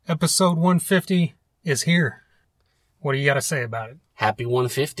Episode 150 is here. What do you got to say about it? Happy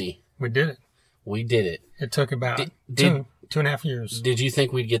 150. We did it. We did it. It took about two and a half years. Did you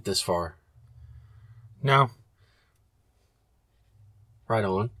think we'd get this far? No. Right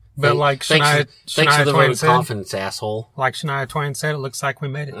on. But thanks for the vote of confidence, asshole. Like Shania Twain said, it looks like we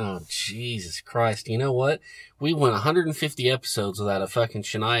made it. Oh, Jesus Christ. You know what? We went 150 episodes without a fucking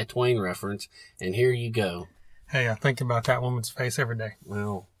Shania Twain reference, and here you go. Hey, I think about that woman's face every day.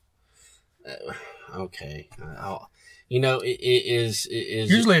 Well, okay. It is...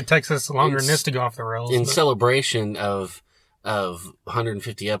 Usually it takes us longer than this to go off the rails. In celebration of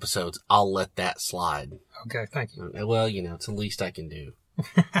 150 episodes, I'll let that slide. Okay, thank you. Well, it's the least I can do.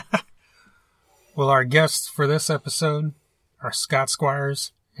 Well, our guests for this episode are Scott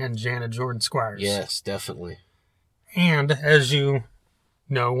Squires and Jana Jordan Squires. Yes, definitely. And as you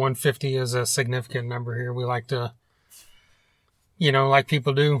know, 150 is a significant number here. We like to, like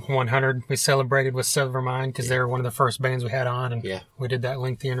people do, 100. We celebrated with Silvermind because they were one of the first bands we had on, and we did that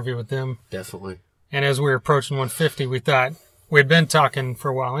lengthy interview with them. Definitely. And as we were approaching 150, we thought, we'd been talking for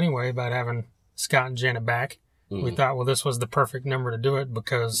a while anyway about having Scott and Jana back. Mm-hmm. We thought, well, this was the perfect number to do it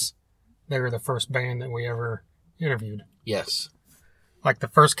because they were the first band that we ever interviewed. Yes. Like the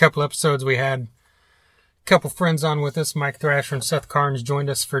first couple episodes, we had a couple friends on with us. Mike Thrasher and Seth Carnes joined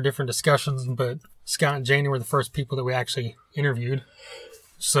us for different discussions, but Scott and Jana were the first people that we actually interviewed.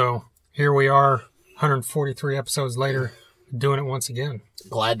 So here we are, 143 episodes later, doing it once again.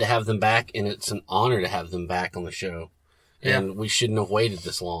 Glad to have them back, and it's an honor to have them back on the show. Yeah. And we shouldn't have waited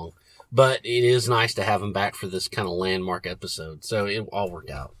this long. But it is nice to have them back for this kind of landmark episode. So it all worked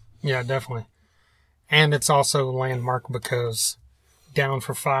out. Yeah, definitely. And it's also landmark because Down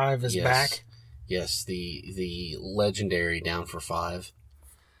for Five is back. Yes, the legendary Down for Five.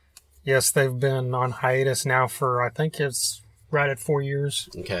 Yes, they've been on hiatus now for, I think it's right at 4 years.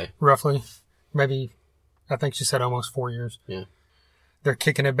 Okay. Roughly. Maybe, I think she said almost 4 years. Yeah. They're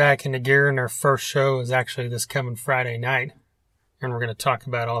kicking it back into gear, and their first show is actually this coming Friday night. And we're going to talk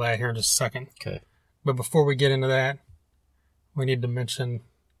about all that here in just a second. Okay. But before we get into that, we need to mention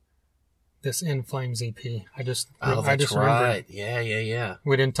this In Flames EP. I just right. remembered. Yeah.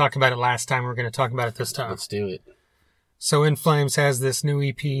 We didn't talk about it last time. We're going to talk about it this time. Let's do it. So In Flames has this new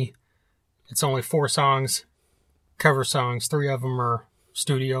EP. It's only 4 songs, cover songs. 3 of them are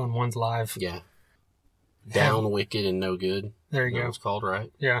studio and 1's live. Yeah. Down, Wicked, and No Good. There you go. It's called,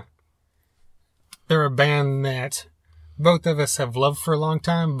 right? Yeah. They're a band that both of us have loved for a long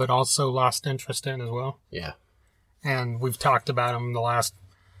time, but also lost interest in as well. Yeah. And we've talked about them the last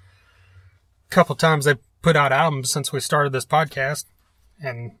couple times they've put out albums since we started this podcast.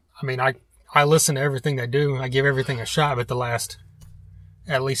 And, I listen to everything they do. I give everything a shot, but the last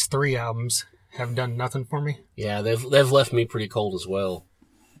at least 3 albums have done nothing for me. Yeah, they've left me pretty cold as well.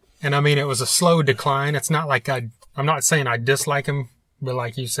 And, it was a slow decline. It's not like I'm not saying I dislike them, but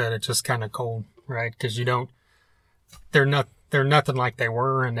like you said, it's just kind of cold, right? Because they're nothing like they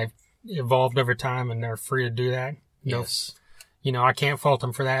were, and they've evolved over time, and they're free to do that. Yes. I can't fault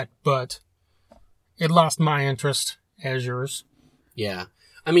them for that, but it lost my interest as yours. Yeah.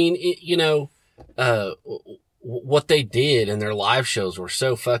 What they did and their live shows were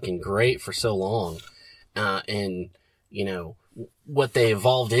so fucking great for so long. What they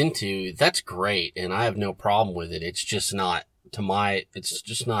evolved into, that's great, and I have no problem with it. It's just not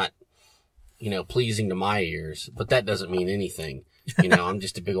pleasing to my ears, but that doesn't mean anything. I'm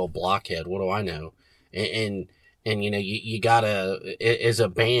just a big old blockhead. What do I know? And you gotta, as a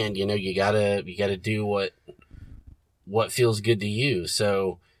band, you gotta do what feels good to you.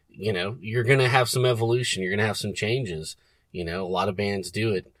 So, you're gonna have some evolution. You're gonna have some changes. A lot of bands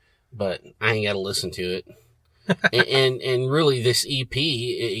do it, but I ain't gotta listen to it. and really this EP,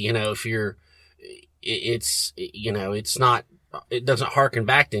 it's not, it doesn't harken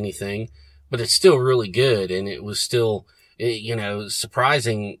back to anything, but it's still really good. And it was still,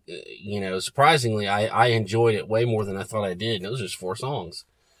 surprisingly, I enjoyed it way more than I thought I did. And it was just 4 songs.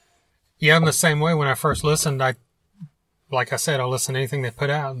 Yeah, I'm the same way. When I first listened, like I said, I'll listen to anything they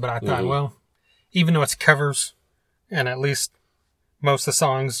put out, but I thought, well, even though it's covers, and at least most of the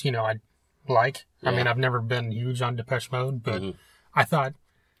songs, I like. Yeah. I've never been huge on Depeche Mode, but I thought,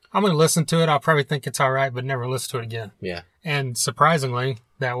 I'm going to listen to it. I'll probably think it's all right, but never listen to it again. Yeah. And surprisingly,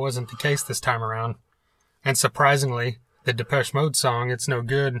 that wasn't the case this time around. And surprisingly, the Depeche Mode song, It's No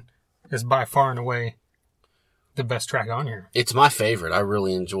Good, is by far and away the best track on here. It's my favorite. I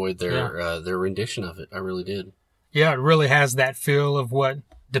really enjoyed their rendition of it. I really did. Yeah, it really has that feel of what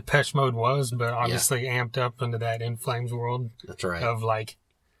Depeche Mode was, but obviously amped up into that In Flames world. That's right. Of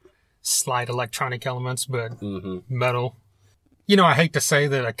slight electronic elements, but metal. I hate to say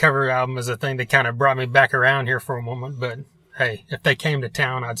that a cover album is a thing that kind of brought me back around here for a moment, but hey, if they came to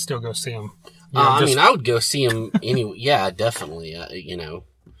town, I'd still go see them. I would go see them anyway. Yeah, definitely.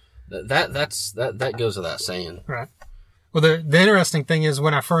 That goes without saying. Right. Well, the interesting thing is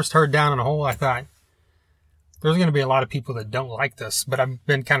when I first heard Down in a Hole, I thought there's going to be a lot of people that don't like this, but I've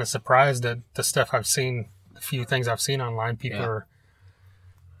been kind of surprised at the stuff I've seen, the few things I've seen online. People are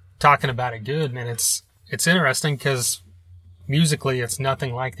talking about it good, and it's interesting because musically it's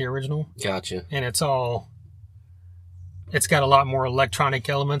nothing like the original. Gotcha. And it's got a lot more electronic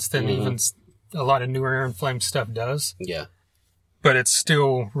elements than even a lot of newer Aaron Flames stuff does. Yeah. But it's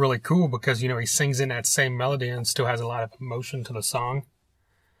still really cool because, he sings in that same melody and still has a lot of emotion to the song.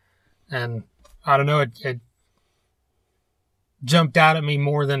 And I don't know, it jumped out at me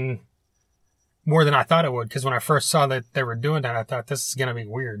more than I thought it would. Because when I first saw that they were doing that, I thought this is going to be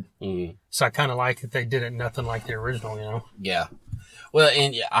weird. Mm. So I kind of like that they did it nothing like the original, Yeah. Well,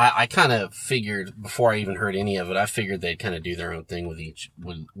 and I kind of figured before I even heard any of it, I figured they'd kind of do their own thing with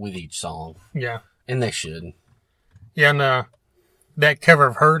each song. Yeah. And they should. Yeah, and that cover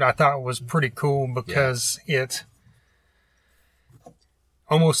of Hurt I thought was pretty cool because it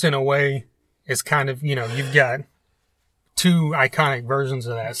almost in a way is kind of, you've got two iconic versions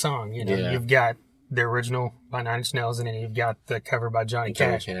of that song. You've got the original by Nine Inch Nails and then you've got the cover by Johnny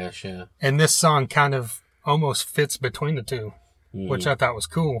Cash. Yeah. And this song kind of almost fits between the two, which I thought was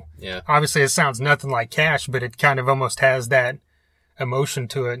cool. Yeah. Obviously it sounds nothing like Cash, but it kind of almost has that emotion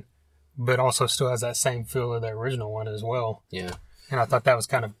to it, but also still has that same feel of the original one as well. Yeah. And I thought that was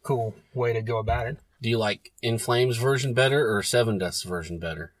kind of a cool way to go about it. Do you like In Flames version better or Seven Dust version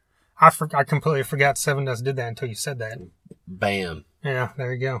better? I completely forgot Seven Dust did that until you said that. Bam. Yeah,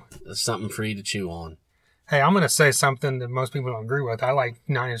 there you go. That's something for you to chew on. Hey, I'm going to say something that most people don't agree with. I like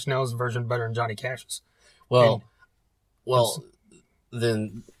Nine Inch Nails version better than Johnny Cash's. Well,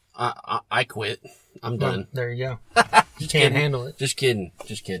 then I quit. I'm done. There you go. You can't handle it. Just kidding.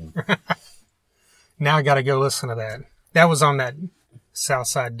 Now I got to go listen to that. That was on that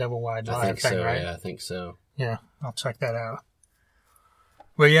Southside Double Wide Live thing, right? Yeah, I think so. Yeah, I'll check that out.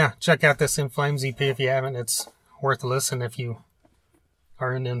 Well, yeah, check out this In Flames EP if you haven't. It's worth a listen if you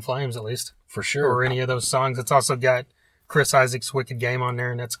are into In Flames, at least. For sure. Or any of those songs. It's also got Chris Isaac's Wicked Game on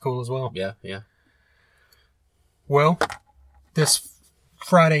there, and that's cool as well. Yeah. Well, this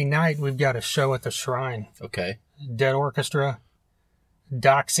Friday night, we've got a show at the Shrine. Okay. Dead Orchestra,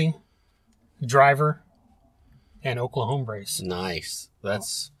 Doxy, Driver, and Oklahoma Brace. Nice.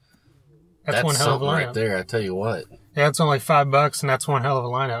 That's one hell of a lineup right there. I tell you what. Yeah, it's only $5, and that's one hell of a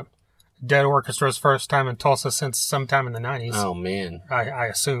lineup. Dead Orchestra's first time in Tulsa since sometime in the 90s. Oh man, I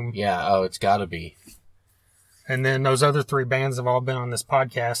assume. Yeah. Oh, it's got to be. And then those other three bands have all been on this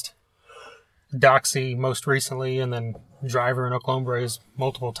podcast. Doxy most recently, and then Driver and Oklahoma Brace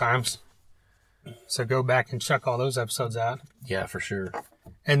multiple times. So go back and check all those episodes out. Yeah, for sure.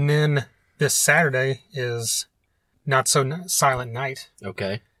 And then this Saturday is Not So Silent Night.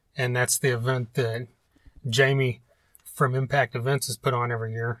 Okay. And that's the event that Jamie from Impact Events has put on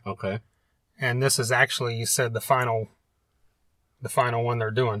every year. Okay. And this is actually, you said, the final one they're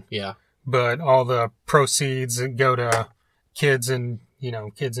doing. Yeah. But all the proceeds go to kids in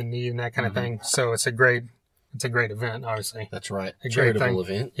need and that kind of thing. So it's a great event, obviously. That's right. A charitable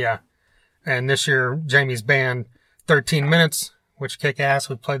event. Yeah. And this year, Jamie's band, 13 Minutes, which kick ass.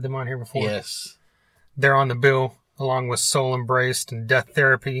 We played them on here before. Yes. They're on the bill, along with Soul Embraced and Death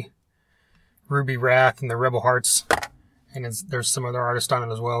Therapy, Ruby Wrath, and the Rebel Hearts. And there's some other artists on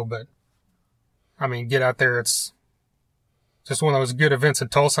it as well. But, I mean, get out there. It's just one of those good events in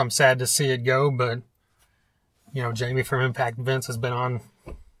Tulsa. I'm sad to see it go, but, Jamie from Impact Events has been on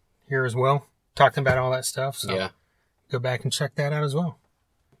here as well, talking about all that stuff. So yeah. Go back and check that out as well.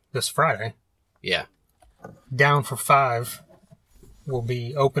 This Friday. Yeah. Down for Five will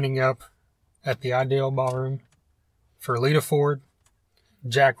be opening up at the Ideal Ballroom for Lita Ford,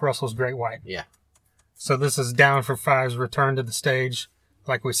 Jack Russell's Great White. Yeah. So this is Down for Five's return to the stage.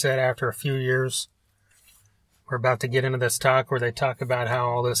 Like we said, after a few years, we're about to get into this talk where they talk about how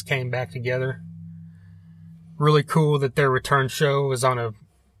all this came back together. Really cool that their return show is on a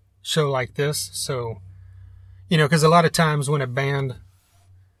show like this. So, because a lot of times when a band,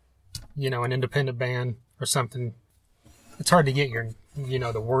 an independent band or something, it's hard to get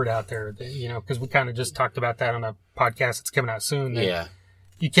the word out there, because we kind of just talked about that on a podcast that's coming out soon. Yeah.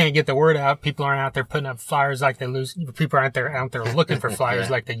 You can't get the word out. People aren't out there putting up flyers like people aren't out there looking for flyers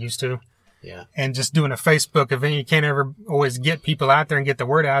like they used to. Yeah. And just doing a Facebook event, you can't ever always get people out there and get the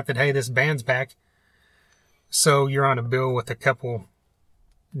word out that, hey, this band's back. So you're on a bill with a couple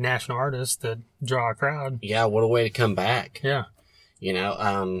national artists that draw a crowd. Yeah, what a way to come back. Yeah.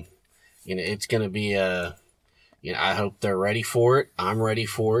 It's going to be I hope they're ready for it. I'm ready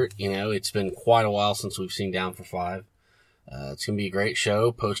for it. It's been quite a while since we've seen Down for Five. It's going to be a great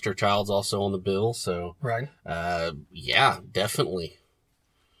show. Poster Child's also on the bill. So, right. Yeah, definitely.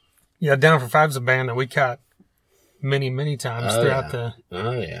 Yeah. Down for Five's a band that we caught many times throughout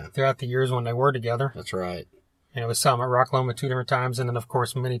the years when they were together. That's right. We saw them at Rock Loma 2 different times, and then of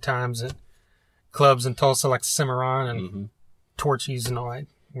course many times at clubs in Tulsa like Cimarron and Torchy's and all that,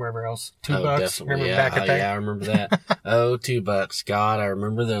 wherever else. $2. Definitely. Remember back at that? Yeah, I remember that. $2. God, I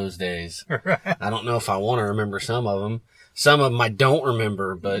remember those days. Right. I don't know if I want to remember some of them. Some of them I don't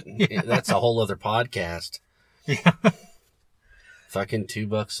remember, but that's a whole other podcast. Yeah. Fucking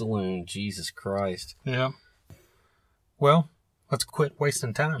 $2 saloon. Jesus Christ. Yeah. Well, let's quit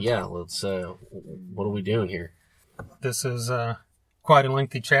wasting time. Yeah, let's, what are we doing here? This is quite a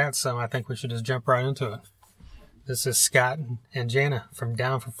lengthy chat, so I think we should just jump right into it. This is Scott and Jana from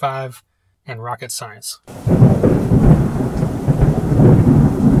Down for Five and Rocket Science.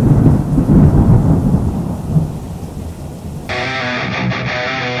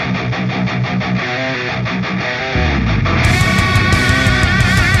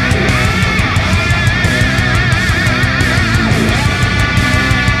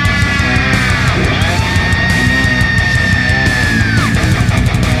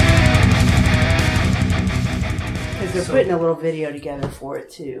 Putting a little video together for it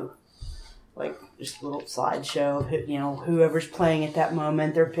too, like just a little slideshow of whoever's playing at that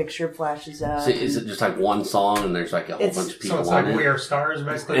moment, their picture flashes up. So is it just like one song and there's like a whole bunch of people? So it's like We Are Stars,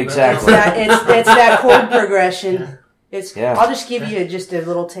 basically. Exactly. It's that chord progression. Yeah. I'll just give you just a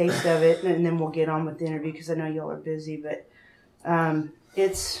little taste of it, and then we'll get on with the interview because I know y'all are busy. But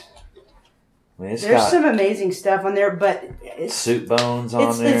there's some amazing stuff on there, but Soup Bones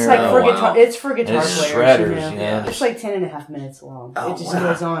on there. It's like for guitar. It's for guitar players. Shredders, Yeah. It's like 10.5 minutes long. It just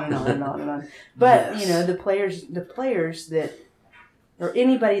goes on and on and on and on. But the players that, or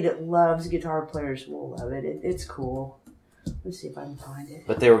anybody that loves guitar players will love it. It's cool. Let's see if I can find it.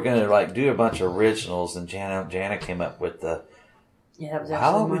 But they were going to do a bunch of originals, and Jana came up with the. Yeah, that was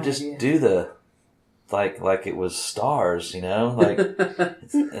how don't we just do the. Like it was Stars, like.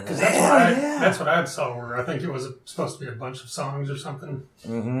 Because that's what I saw. Where I think it was supposed to be a bunch of songs or something.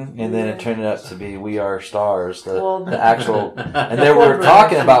 Mm-hmm. And then it turned out to be We Are Stars, the actual. And they were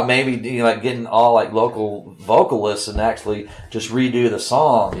talking about maybe getting all local vocalists and actually just redo the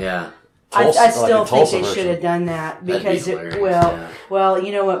song. Yeah. I still think they should have done that because well,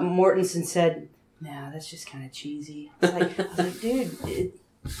 you know what Mortensen said. No, that's just kind of cheesy. It's like, dude.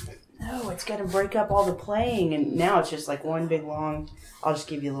 No, it's got to break up all the playing, and now it's just like one big long. I'll just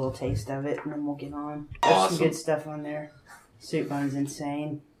give you a little taste of it, and then we'll get on. There's some good stuff on there. Soup Bone's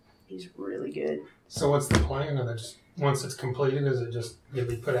insane. He's really good. So what's the plan? Or just once it's completed, is it just going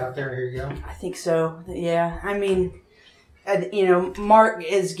to be put out there? Here you go. I think so. Yeah, I mean, Mark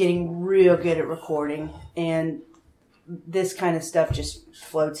is getting real good at recording, and this kind of stuff just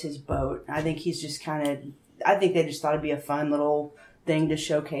floats his boat. I think he's just I think they just thought it'd be a fun little thing to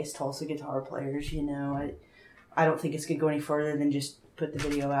showcase Tulsa guitar players. I don't think it's gonna go any further than just put the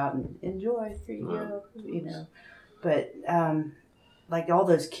video out and enjoy. Here you go. But like all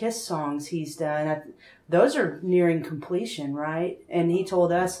those Kiss songs he's done, those are nearing completion, right? And he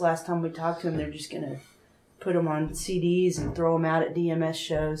told us last time we talked to him, they're just gonna put them on CDs and throw them out at DMS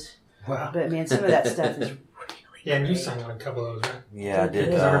shows. Wow! But man, some of that stuff is really yeah. And you sang on a couple of those, right? Yeah, I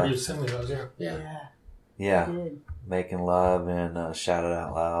did. I remember you sent me those. Yeah. Making Love and Shout It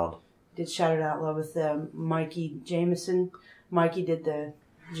Out Loud. Did Shout It Out Loud with Mikey Jameson. Mikey did the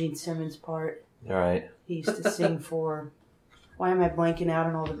Gene Simmons part. All right. He used to sing for... Why am I blanking out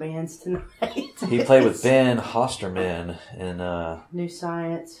on all the bands tonight? He played with Ben Hosterman in... New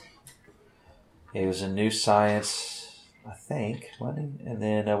Science. He was in New Science, I think, wasn't he? And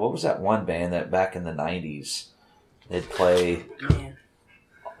then what was that one band that back in the 90s? They'd play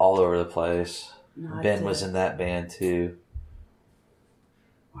all over the place. Ben was in that band too.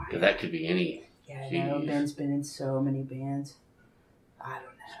 Yeah, that could be any. Yeah, I know. Ben's been in so many bands. I don't know.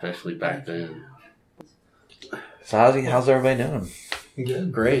 Especially back then. So how's everybody doing?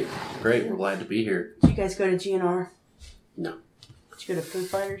 Good. Great. We're glad to be here. Did you guys go to GNR? No. Did you go to Foo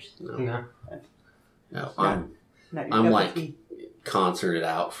Fighters? No. I'm like concerted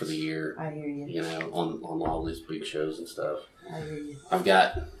out for the year. I hear you. On all these big shows and stuff. I hear you.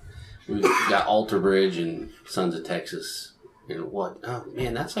 We've got Alter Bridge and Sons of Texas. Oh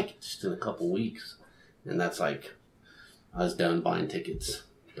man, that's like just in a couple weeks. And that's like, I was done buying tickets.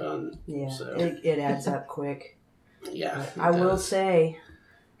 Done. Yeah, so. it adds up quick. Yeah. I will say,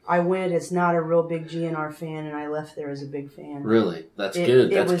 I went as not a real big GNR fan, and I left there as a big fan. Really? That's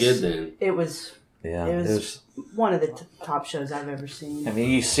good. That's good then. It was one of the top shows I've ever seen. I mean,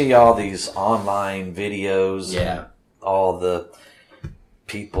 you see all these online videos. Yeah. All the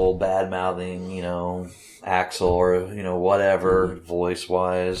people bad-mouthing, Axl or, whatever,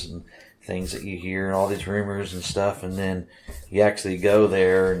 voice-wise, and things that you hear, and all these rumors and stuff, and then you actually go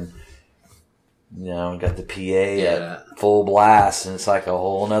there and, got the PA at full blast, and it's like a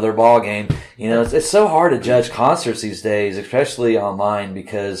whole nother ball game. It's so hard to judge concerts these days, especially online,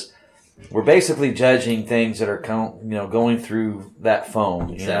 because we're basically judging things that are, going through that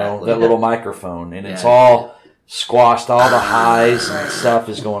phone, Exactly. that little microphone, and it's all squashed, all the highs and stuff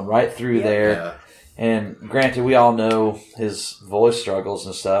is going right through there. Yeah. And granted, we all know his voice struggles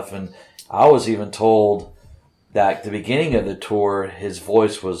and stuff, and I was even told that at the beginning of the tour, his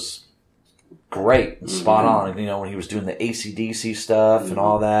voice was great and spot on. When he was doing the AC/DC stuff and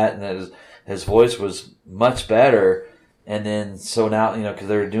all that, and his voice was much better. And then, so now, because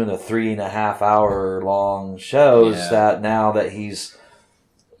they're doing the 3.5 hour long shows, that now that he's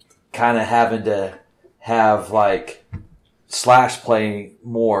kind of having to have like Slash play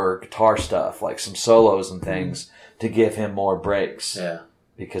more guitar stuff, like some solos and things, to give him more breaks. Yeah.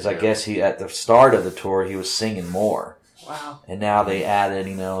 Because I guess at the start of the tour, he was singing more. Wow. And now they added,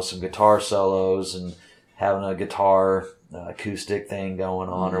 some guitar solos and having a guitar acoustic thing going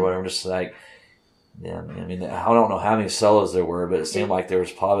on or whatever. Just like, I mean, I don't know how many solos there were, but it seemed like there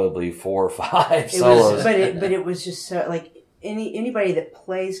was probably 4 or 5 solos. But it was just so, like, anybody that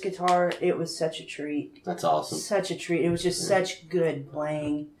plays guitar, it was such a treat. That's awesome. Such a treat. It was just such good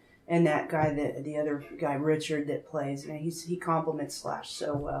playing. And that guy, the other guy, Richard, that plays, he compliments Slash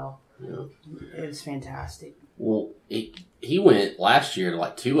so well. Yeah. It was fantastic. Well, he went last year to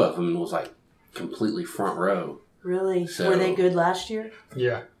like 2 of them and was like completely front row. Really? So, were they good last year?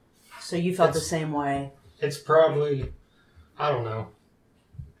 Yeah. So you felt the same way? It's probably, I don't know.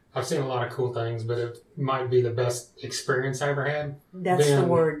 I've seen a lot of cool things, but it might be the best experience I ever had. That's the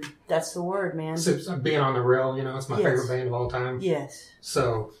word. That's the word, man. Being on the rail, it's my favorite band of all time. Yes.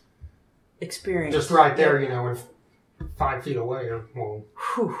 So, experience. just right there, and 5 feet away, it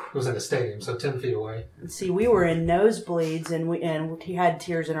was in the stadium, so 10 feet away. See, we were in nosebleeds, and we had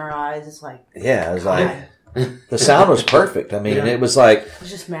tears in our eyes. It's like, yeah, it was like, the sound was perfect. I mean, it was like, it was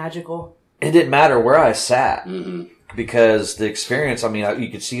just magical. It didn't matter where I sat. Mm-hmm. Because the experience, I mean, you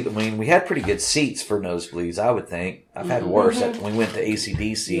could see, we had pretty good seats for nosebleeds, I would think. I've had worse. We went to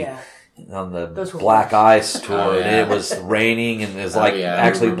AC/DC on the Black Ice tour, and it was raining, and it was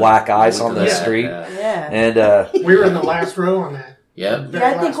actually black ice on the street. Yeah. And we were in the last row on that. Yeah. Yeah,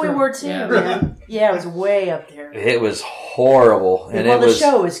 I think we were too, man. Yeah, it was way up there. It was horrible. And the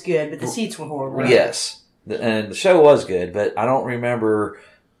show was good, but the seats were horrible. Yes. And the show was good, but I don't remember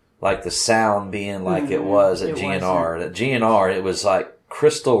like the sound being like it was at GNR. At GNR, it was like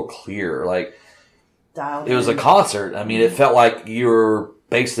crystal clear. Like it was a concert. I mean, it felt like you were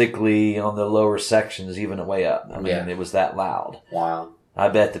basically on the lower sections, even way up. I mean, it was that loud. Wow. I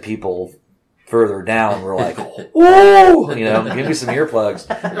bet the people further down were like, "Whoa!" Give me some earplugs.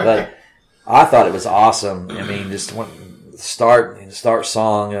 But I thought it was awesome. I mean, just start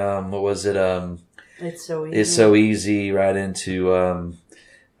song. What was it? It's so easy. It's so easy. Right into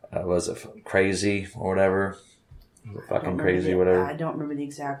was it Crazy or whatever? Fucking Crazy, whatever. I don't remember the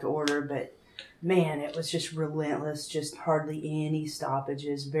exact order, but man, it was just relentless. Just hardly any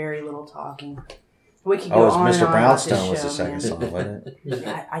stoppages. Very little talking. We could go on Mr. and on Brownstone about was the this show, second song, wasn't it?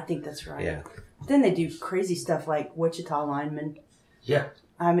 Yeah, I think that's right. Yeah. Then they do crazy stuff like Wichita Lineman. Yeah.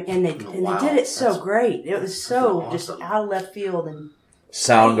 And they did it so great. It was so just out of left field and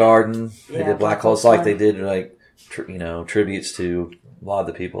Soundgarden. They did Black Hole. It's like they did tributes to a lot of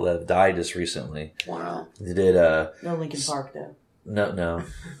the people that have died just recently. Wow. They did no Linkin Park though. No.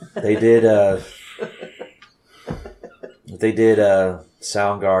 They did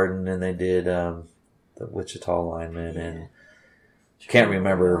Soundgarden, and they did the Wichita Lineman, and can't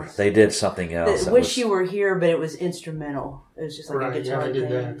remember. They did something else. Wish You Were Here, but it was instrumental. It was just like a guitar they did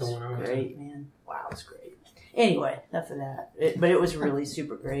thing. that going on. Great, man. Wow, it's great. Anyway, enough of that. But it was really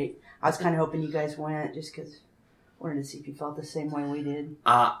super great. I was kind of hoping you guys went just because I wanted to see if you felt the same way we did.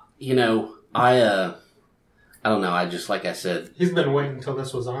 I don't know. I just, like I said, he's been waiting until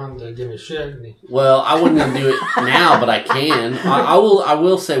this was on to give me shit. Well, I wouldn't even do it now, but I can. I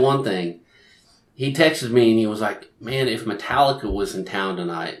will say one thing. He texted me and he was like, "Man, if Metallica was in town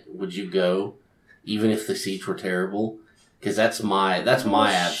tonight, would you go, even if the seats were terrible?" Because that's my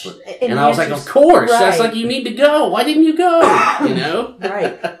absolute. And I was like, "Of course." Right. That's like, you need to go. Why didn't you go?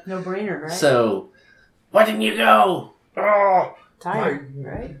 Right. No brainer. Right. So, why didn't you go? Oh. tired,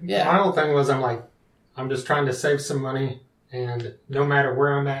 right? Yeah. My whole thing was I'm just trying to save some money, and no matter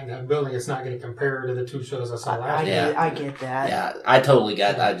where I'm at in that building, it's not going to compare to the 2 shows I saw last year. I get that. Yeah, I totally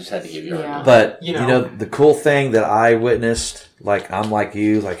got that. I just had to give you a Yeah. But, You you know. know, the cool thing that I witnessed, like, I'm like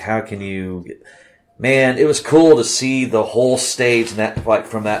you, like, how can you... Man, it was cool to see the whole stage and that, like,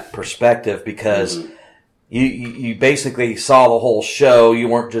 from that perspective, because you basically saw the whole show. You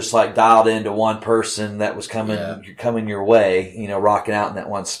weren't just like dialed into one person that was coming your way, you know, rocking out in that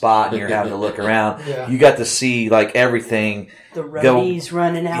one spot, and you're having to look around. Yeah. You got to see like everything. The roadies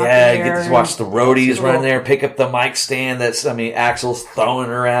running out Yeah, there. you get to watch the roadies Cool. running there, pick up the mic stand. Axel's throwing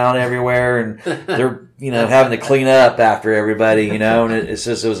it around everywhere, and they're, you know, having to clean up after everybody, you know, and it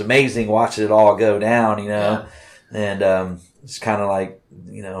was amazing watching it all go down, you know, and, it's kind of like,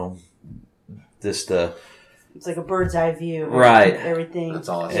 you know, just, It's like a bird's eye view. Right. Everything. That's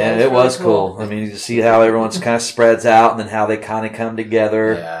awesome. yeah, it's it was really cool. I mean, you see how everyone's kind of spreads out, and then how they kind of come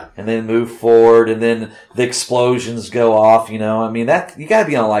together, and then move forward, and then the explosions go off. You know, I mean, that you got to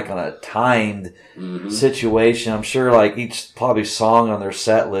be on a timed situation. I'm sure, like each probably song on their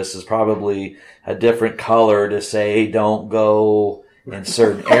set list is probably a different color to say, hey, don't go in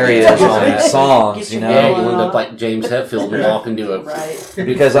certain areas on these songs. You know, Yeah, you end up like James Hetfield and walk into a Right.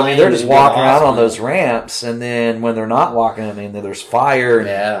 because I mean they're just walking around on those ramps, and then when they're not walking, I mean there's fire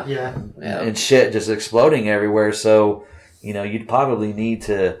and and shit just exploding everywhere. So you know you'd probably need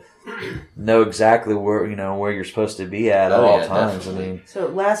to know exactly where you're supposed to be at all times. Definitely. I mean, So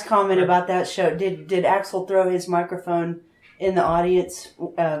last comment about that show. Did Axel throw his microphone in the audience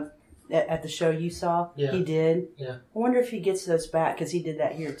at the show you saw? Yeah. He did? Yeah. I wonder if he gets those back, because he did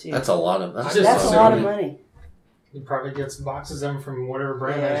that here too. That's a lot of That's That's a so lot of many. money. He probably gets boxes of them from whatever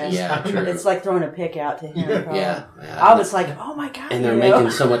brand Yeah. that is. Yeah, true. It's like throwing a pick out to him. probably. yeah. I was like, oh my God. And they're you know?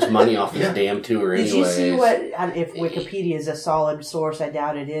 making so much money off this damn tour Did anyways. you see if Wikipedia is a solid source? I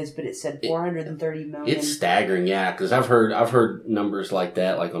doubt it is, but it said 430 million. It's staggering, yeah, because I've heard numbers like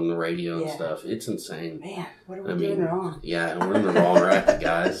that, like on the radio and Yeah. stuff. It's insane. Man, what are we doing wrong? Yeah, and we're in the wrong racket,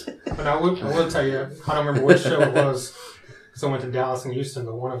 guys. But I will tell you, I don't remember which show it was, because I went to Dallas and Houston,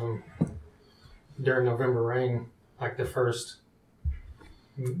 but one of them, during November Rain, like the first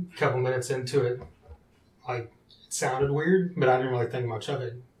couple minutes into it, like it sounded weird, but I didn't really think much of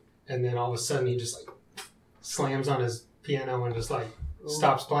it. And then all of a sudden he just like slams on his piano and just like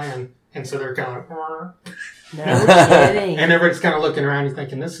stops playing. And so they're kind of like, "Wah." No kidding. And everybody's kind of looking around and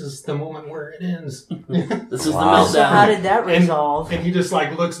thinking, this is the moment where it ends. This is Wow. the So how meltdown. did that resolve? And he just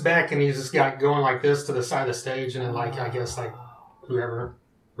like looks back and he's just got going like this to the side of the stage, and then like I guess like whoever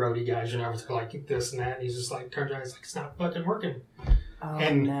roadie guys, they're like this and that, and he's just like turns around, he's like, it's not fucking working. Oh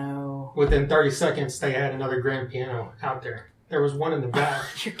and- no. Within 30 seconds they had another grand piano out there. There was one in the back,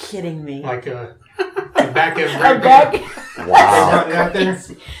 You're kidding me. like the back of the I'm grand back. piano. They wow, brought it out there.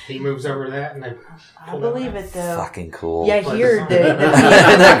 He moves over to that and they I believe it though. fucking cool. Yeah, Play here the the, song. the,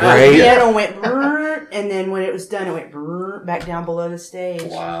 Isn't that great? the piano went brrr, and then when it was done, it went brrr, back down below the stage.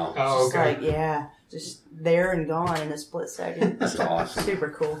 Wow. Oh, Just okay. like, yeah, just there and gone in a split second. That's awesome. Super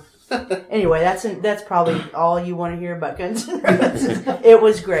cool. Anyway, that's probably all you want to hear about Guns N' Roses. It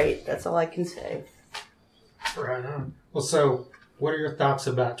was great. That's all I can say. Right on. Well, so what are your thoughts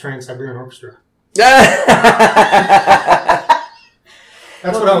about Trans-Siberian Orchestra?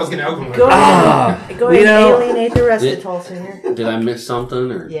 That's what I was going to open with. Go ahead, go ahead you know- and alienate the rest Did- of Tulsa here. Did I miss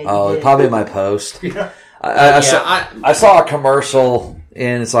something? Or? Yeah, you Oh, did. probably my post. Yeah. I saw a commercial,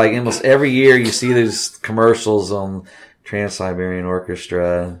 and it's like almost every year you see these commercials on Trans-Siberian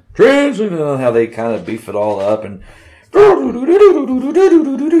Orchestra. You know how they kind of beef it all up, and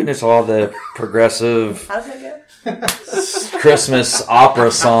it's all the progressive How's that go? Christmas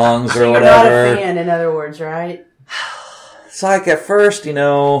opera songs or You're not a whatever. fan, in other words, right? It's like at first, I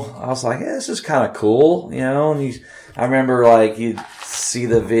was like, yeah, this is kind of cool, and I remember like you'd see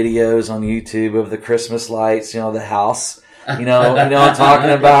the videos on YouTube of the Christmas lights, the house, you know what I'm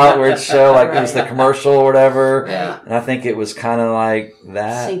talking about, where it show like it was the commercial or whatever. Yeah. And I think it was kind of like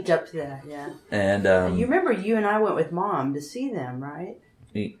that. Synced up to that, yeah. And, You remember you and I went with Mom to see them, right?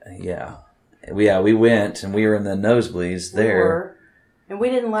 yeah, we went and we were in the nosebleeds We there. were. And we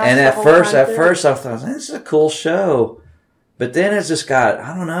didn't last And the at whole first time I through. thought, this is a cool show. But then it just got,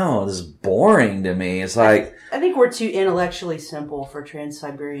 I don't know, this is boring to me. It's like, I think we're too intellectually simple for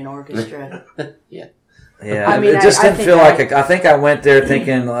Trans-Siberian Orchestra. yeah, I mean, it just I didn't think feel like, I think I went there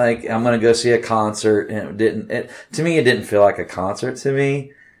thinking like, I'm going to go see a concert, and to me, it didn't feel like a concert to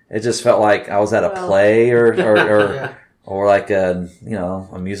me. It just felt like I was at a play or Yeah. or like a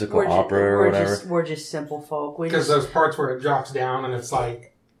musical opera or whatever. We're just simple folk. We Because just, those parts where it drops down and it's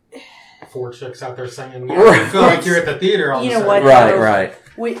like, four chicks out there singing. Right. You feel like you're at the theater all You of a know sudden. what? Right, right.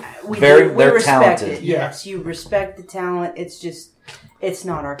 We They're respect talented. it. Yes, you respect the talent. It's just, it's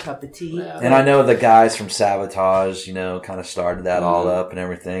not our cup of tea. Yeah. And I know the guys from Sabotage, kind of started that all up and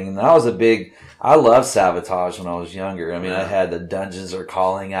everything. And I loved Sabotage when I was younger. I mean, I had the Dungeons Are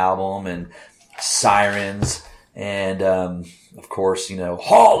Calling album and Sirens and, of course,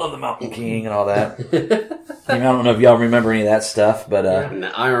 Hall of the Mountain King and all that. I don't know if y'all remember any of that stuff, but,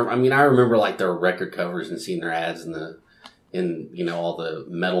 I remember like their record covers and seeing their ads in all the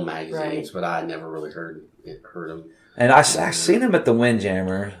metal magazines, Right. but I never really heard them. and I seen them at the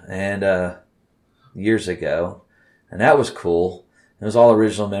Windjammer and, years ago, and that was cool. It was all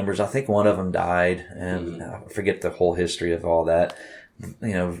original members. I think one of them died, and I forget the whole history of all that.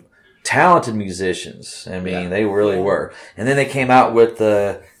 Talented musicians. I mean, they really were. And then they came out with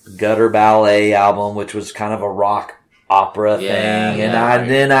the Gutter Ballet album, which was kind of a rock opera thing. And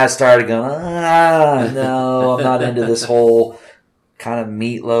then I started going, no, I'm not into this whole kind of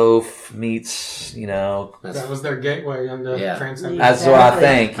Meatloaf meets, That was their gateway into transcendence. That's what I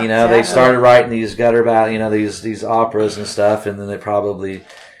think. They Exactly. started writing these gutter ballet, these operas and stuff, and then they probably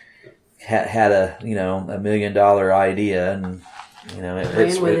had a $1 million idea, and Ran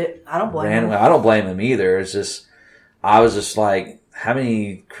with it. I don't blame him. I don't blame him either. It's just I was just like, how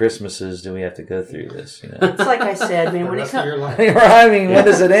many Christmases do we have to go through this? It's like I said, man. The When it rest of your comes, life. I mean, when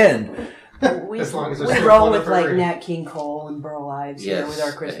does it end? we As long as we there's still roll one with up like every- Nat King Cole and Burl Ives here with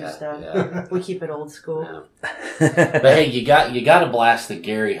our Christmas stuff. Yeah. We keep it old school. Yeah. But hey, you got to blast the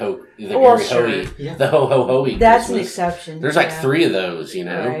Gary Well, Gary sure. Hoey, Yeah. the Ho Ho Hoey. That's an Christmas. exception. There's like yeah. 3 of those,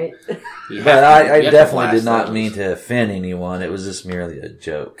 Right. You But have to- I you have to definitely blast did not those. mean to offend anyone. It was just merely a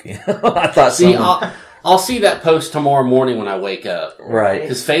joke. I thought See, someone, I'll see that post tomorrow morning when I wake up. right.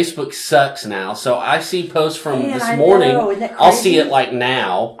 Because Facebook sucks now, so I see posts from Man, this I morning. know. Isn't that I'll see crazy? it like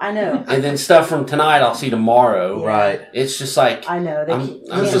now, I know. and then stuff from tonight I'll see tomorrow. Right. It's just like, I know. They I'm- keep,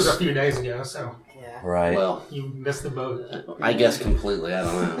 I'm This yeah. was a few days ago, so Yeah. Right. well, you missed the boat. I guess completely. I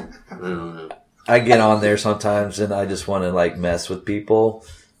don't know. I get on there sometimes and I just want to like mess with people,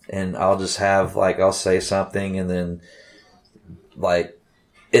 and I'll just have I'll say something and then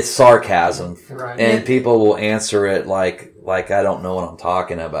it's sarcasm, Right. and people will answer it like I don't know what I'm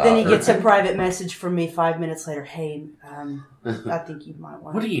talking about. Then he gets a private message from me 5 minutes later. Hey, I think you might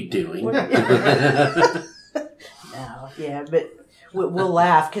want. What are you doing? No, yeah, but we'll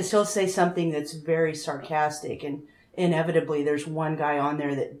laugh because he'll say something that's very sarcastic, and inevitably there's one guy on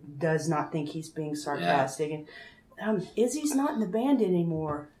there that does not think he's being sarcastic, and Izzy's not in the band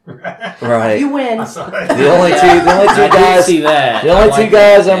anymore. Right. You win. I saw it. The only two I did guys. see that. The only I two like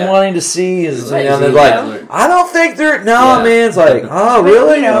guys that, I'm yeah. wanting to see is Right, they're Izzy like, Adler. I don't think they're Yeah. man. It's like, oh But,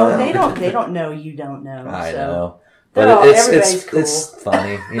 really? You know, No. they don't know you don't know. I so. know, They're but all- everybody's cool. it's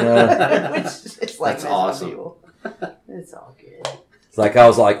funny, It's like That's messing with awesome. people. It's all good. It's like I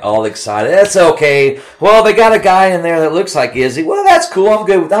was all excited. That's okay. Well, they got a guy in there that looks like Izzy. Well, that's cool.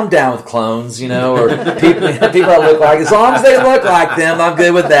 I'm down with clones, or people that look like. As long as they look like them, I'm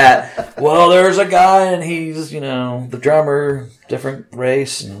good with that. Well, there's a guy and he's the drummer, different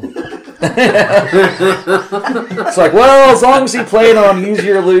race. And it's like, well, as long as he played on Use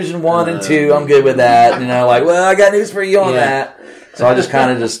Your Illusion 1 and 2, I'm good with that. Well, I got news for you on that. So I just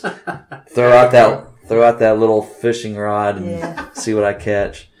kind of just throw out that little fishing rod and Yeah. see what I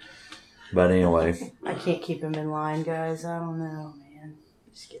catch. But anyway, I can't keep him in line, guys. I don't know, man.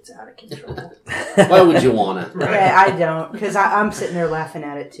 He just gets out of control. Why would you want to? Yeah, I don't, because I'm sitting there laughing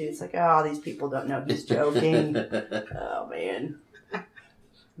at it too. It's like, oh, these people don't know he's joking. Oh man.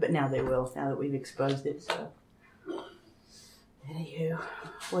 But now they will. Now that we've exposed it. So, anywho,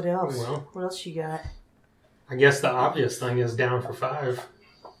 what else? Well. What else you got? I guess the obvious thing is Down for Five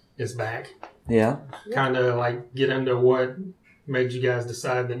is back. yeah. Kind of get into what made you guys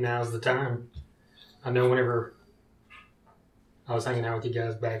decide that now's the time. I know whenever I was hanging out with you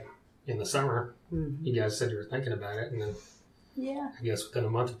guys back in the summer, Mm-hmm. you guys said you were thinking about it, and then Yeah. I guess within a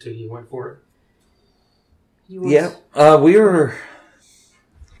month or two you went for it. You want Yeah. We were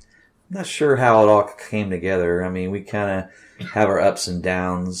not sure how it all came together. I mean, we kind of have our ups and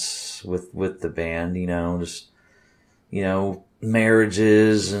downs with the band, just,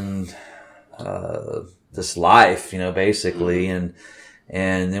 marriages and, this life, basically. And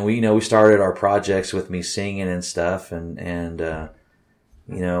then we started our projects with me singing and stuff. And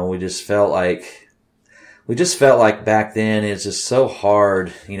we just felt like back then it's just so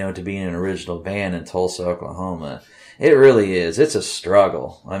hard, to be in an original band in Tulsa, Oklahoma. It really is. It's a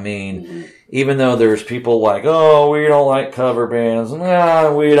struggle. I mean, even though there's people like, oh, we don't like cover bands,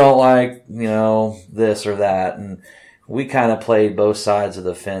 we don't like, this or that. And we kind of played both sides of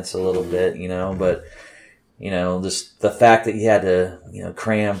the fence a little bit, but, just the fact that you had to,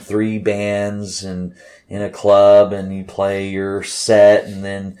 cram 3 bands and in a club and you play your set and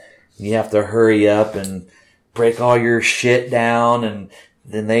then you have to hurry up and break all your shit down and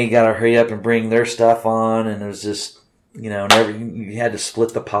then they got to hurry up and bring their stuff on. And it was just, you had to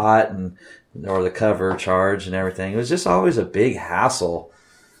split the pot or the cover charge and everything. It was just always a big hassle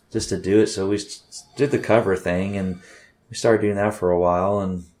just to do it. So we did the cover thing and we started doing that for a while.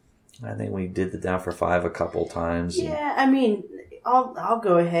 And I think we did the Down for Five a couple times. Yeah, I mean, I'll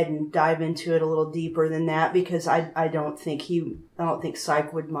go ahead and dive into it a little deeper than that because I don't think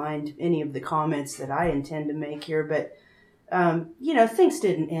Syke would mind any of the comments that I intend to make here. But things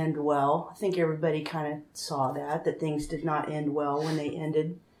didn't end well. I think everybody kind of saw that things did not end well when they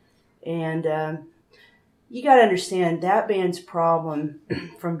ended. And you got to understand that band's problem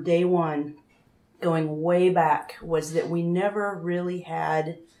from day one, going way back, was that we never really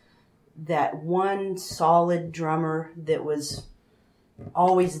had that one solid drummer that was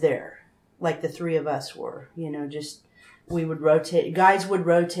always there, like the 3 of us were. Just we would rotate. Guys would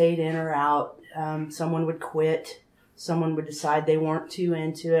rotate in or out. Someone would quit. Someone would decide they weren't too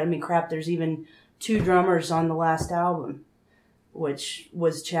into it. I mean, crap, there's even 2 drummers on the last album, which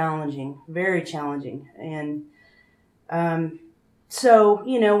was challenging, very challenging. And so,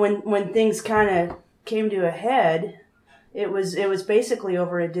 when things kind of came to a head, it was basically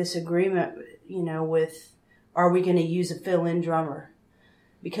over a disagreement, with are we going to use a fill-in drummer?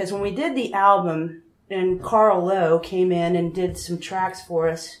 Because when we did the album and Carl Lowe came in and did some tracks for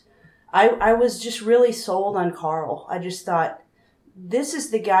us, I was just really sold on Carl. I just thought, this is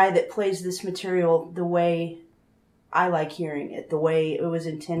the guy that plays this material the way I like hearing it, the way it was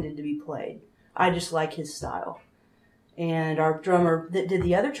intended to be played. I just like his style. And our drummer that did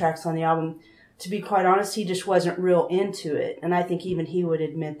the other tracks on the album, to be quite honest, he just wasn't real into it. And I think even he would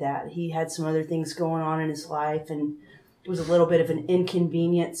admit that. He had some other things going on in his life, and it was a little bit of an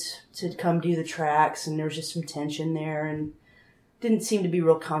inconvenience to come do the tracks, and there was just some tension there, and didn't seem to be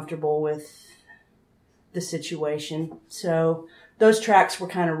real comfortable with the situation. So those tracks were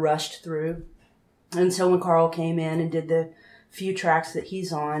kind of rushed through. And so when Carl came in and did the few tracks that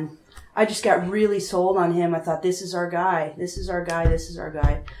he's on, I just got really sold on him. I thought, this is our guy. This is our guy. This is our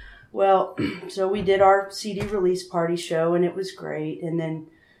guy. Well, so we did our CD release party show, and it was great. And then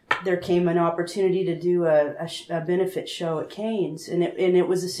there came an opportunity to do a benefit show at Cain's. And it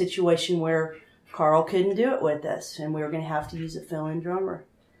was a situation where Carl couldn't do it with us, and we were going to have to use a fill-in drummer.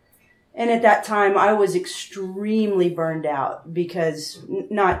 And at that time, I was extremely burned out because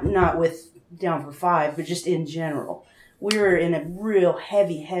not with Down for Five, but just in general. We were in a real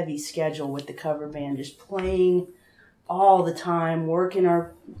heavy schedule with the cover band, just playing all the time, working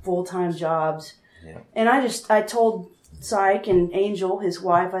our full-time jobs. Yeah. And I told Syke and Angel, his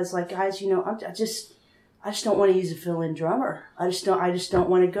wife, I was like, guys, I just don't want to use a fill-in drummer. I just don't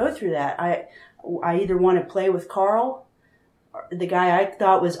want to go through that. I either want to play with Carl, the guy I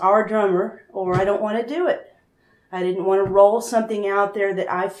thought was our drummer, or I don't want to do it. I didn't want to roll something out there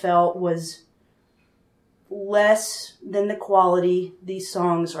that I felt was less than the quality these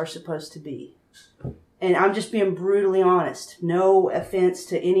songs are supposed to be. And I'm just being brutally honest. No offense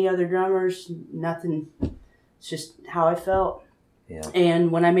to any other drummers, nothing. It's just how I felt. Yeah.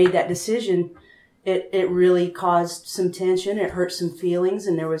 And when I made that decision, it really caused some tension. It hurt some feelings,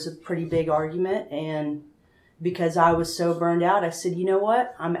 and there was a pretty big argument. And because I was so burned out, I said, you know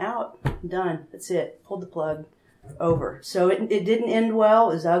what? I'm out. I'm done. That's it. Pulled the plug. Over. So it didn't end well.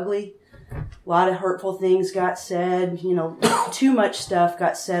 It was ugly. A lot of hurtful things got said. Too much stuff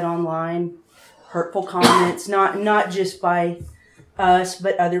got said online. Hurtful comments, not just by us,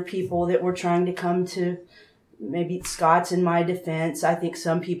 but other people that were trying to come to maybe Scott's in my defense. I think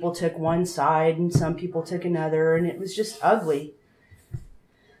some people took one side and some people took another, and it was just ugly.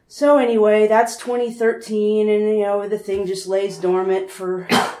 So anyway, that's 2013, and the thing just lays dormant for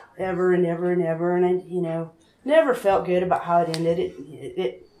ever and ever and ever, and I never felt good about how it ended.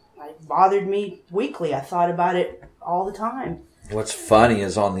 It bothered me weekly. I thought about it all the time. What's funny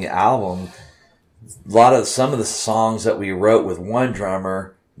is on the album, some of the songs that we wrote with one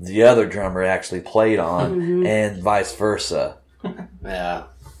drummer, the other drummer actually played on, and vice versa. Yeah.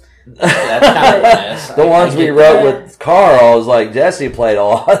 That's kind of nice. The ones we wrote with Carl was like Jesse played a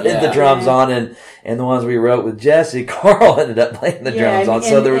lot of the drums on, and the ones we wrote with Jesse, Carl ended up playing the drums on.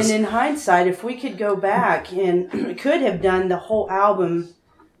 So there was. And in hindsight, if we could go back and we could have done the whole album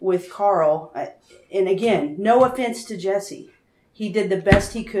with Carl, and again, no offense to Jesse, he did the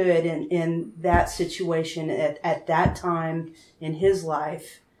best he could in that situation at that time in his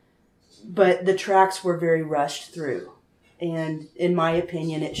life, but the tracks were very rushed through. And in my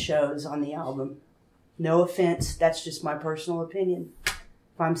opinion, it shows on the album. No offense, that's just my personal opinion.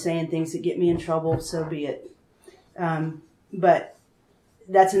 If I'm saying things that get me in trouble, so be it. But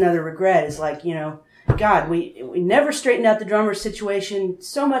that's another regret, is like, God, we never straightened out the drummer situation,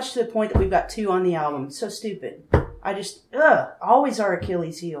 so much to the point that we've got 2 on the album. So stupid. I just, always our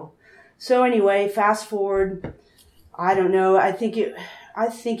Achilles heel. So anyway, fast forward, I don't know, I think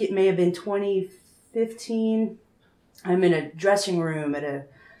it may have been 2015. I'm in a dressing room at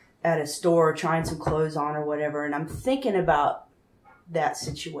a store trying some clothes on or whatever, and I'm thinking about that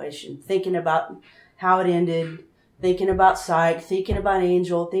situation, thinking about how it ended, thinking about Psych, thinking about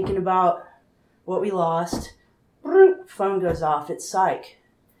Angel, thinking about what we lost. Phone goes off. It's Psych.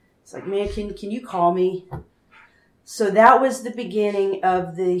 It's like, man, can you call me? So that was the beginning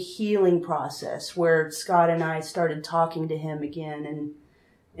of the healing process, where Scott and I started talking to him again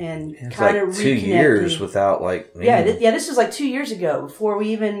and kind of like 2 years without this was like 2 years ago, before we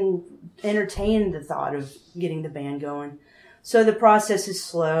even entertained the thought of getting the band going. So the process is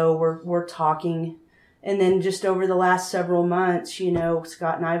slow. We're talking. And then just over the last several months,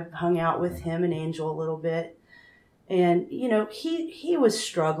 Scott and I hung out with him and Angel a little bit. And, he was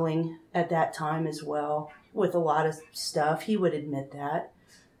struggling at that time as well with a lot of stuff. He would admit that.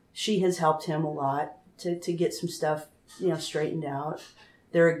 She has helped him a lot to get some stuff, straightened out.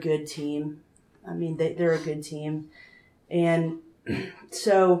 They're a good team. I mean, they're a good team. And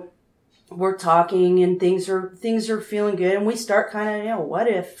so we're talking, and things are feeling good. And we start kind of, what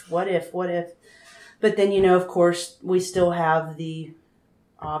if? But then, of course, we still have the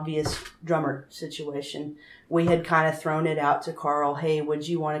obvious drummer situation. We had kind of thrown it out to Carl. Hey, would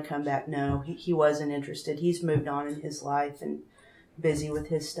you want to come back? No, he wasn't interested. He's moved on in his life and busy with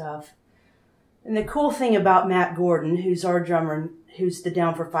his stuff. And the cool thing about Matt Gordon, who's our drummer, who's the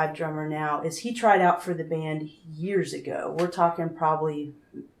Down for Five drummer now, is he tried out for the band years ago. We're talking probably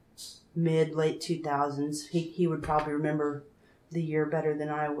late 2000s. He would probably remember the year better than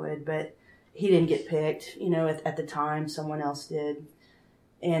I would, but he didn't get picked, at the time. Someone else did.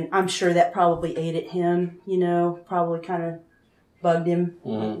 And I'm sure that probably ate at him, probably kind of bugged him.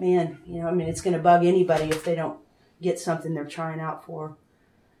 Like, man, it's going to bug anybody if they don't get something they're trying out for.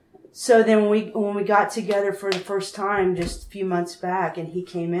 So then when we got together for the first time just a few months back, and he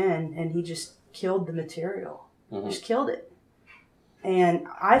came in and he just killed the material. Just killed it. And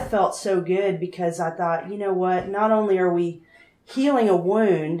I felt so good, because I thought, you know what, not only are we healing a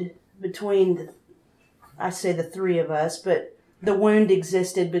wound between, the 3 of us, but the wound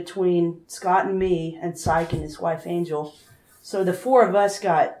existed between Scott and me and Psych and his wife Angel. So the 4 of us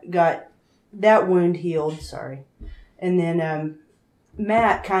got that wound healed, and then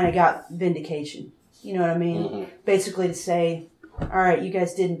Matt kind of got vindication. You know what I mean? Basically to say, all right, you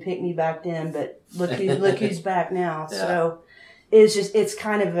guys didn't pick me back then, but look who's back now. Yeah. So it's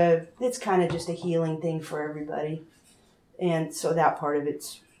kind of just a healing thing for everybody. And so that part of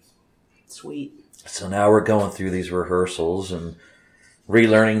it's sweet. So now we're going through these rehearsals, and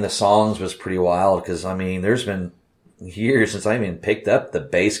relearning the songs was pretty wild, because, there's been years since I even picked up the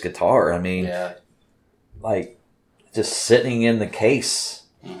bass guitar. Like, just sitting in the case,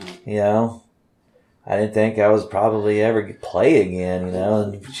 I didn't think I was probably ever play again,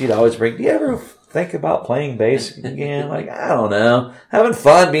 and she'd always bring, do you ever think about playing bass again? Like, I don't know. Having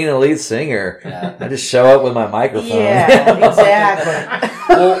fun being a lead singer. Yeah. I just show up with my microphone. Yeah, exactly.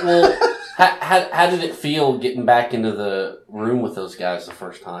 well, how did it feel getting back into the room with those guys the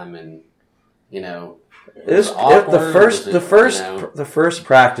first time? And, the first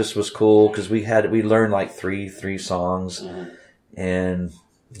practice was cool, because we learned like three songs, and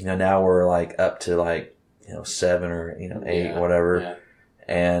now we're like up to like 7 or 8 whatever,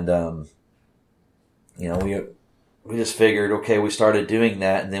 and we just figured, okay, we started doing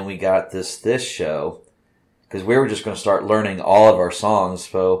that, and then we got this show, because we were just going to start learning all of our songs.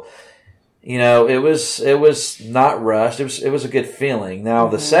 So it was not rushed. It was a good feeling. Now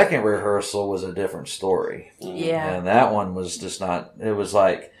the second rehearsal was a different story. Yeah. And that one was just not, it was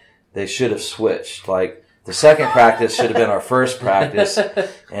like they should have switched. Like the second practice should have been our first practice,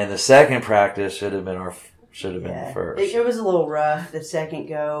 and the second practice should have been the first. It was a little rough the second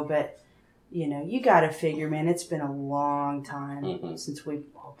go, but you got to figure, man, it's been a long time since we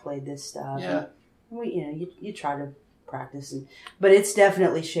all played this stuff. Yeah. And you try to practice, but it's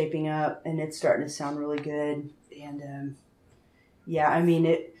definitely shaping up, and it's starting to sound really good. And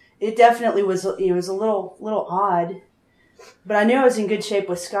it definitely was. It was a little odd, but I knew I was in good shape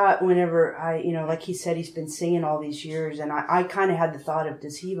with Scott whenever like he said, he's been singing all these years, and I kind of had the thought of,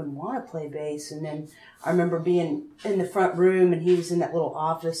 does he even want to play bass? And then I remember being in the front room, and he was in that little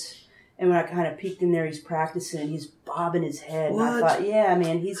office, And when I kind of peeked in there, he's practicing and he's bobbing his head. What? And I thought, yeah,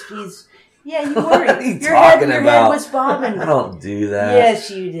 man, he's yeah, you were. What are you your talking head about? was bobbing. I don't do that.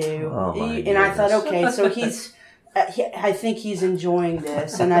 Yes, you do. Oh, my And I thought, goodness. okay, so he's, I think he's enjoying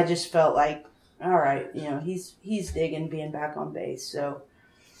this. And I just felt like, all right, he's digging being back on bass. So,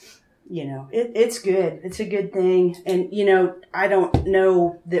 it's good. It's a good thing. And, I don't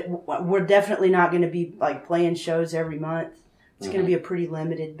know that we're definitely not going to be like playing shows every month. It's going to be a pretty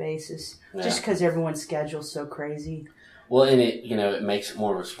limited basis just because everyone's schedule's so crazy. Well, and it makes it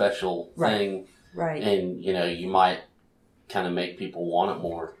more of a special thing. Right. And, you might kind of make people want it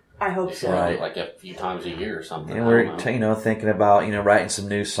more. I hope so. Right. Like a few times a year or something. And we're, thinking about, writing some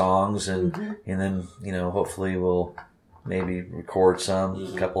new songs and then, hopefully we'll maybe record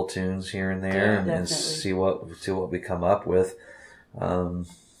a couple tunes here and there and see what we come up with.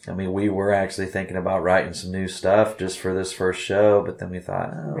 We were actually thinking about writing some new stuff just for this first show, but then we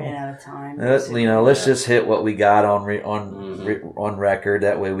thought, ran out of time. Let's just hit what we got on record.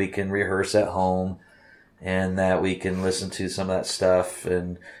 That way we can rehearse at home, and that we can listen to some of that stuff.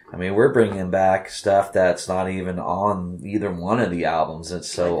 And we're bringing back stuff that's not even on either one of the albums. It's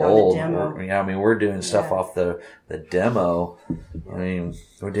so Like on the old. demo. We're doing stuff off the demo. We're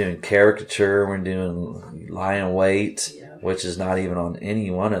doing Caricature. We're doing Lie in Wait, which is not even on any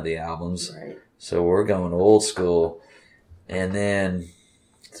one of the albums. Right. So we're going old school. And then,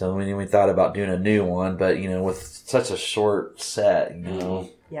 so we thought about doing a new one, but, with such a short set,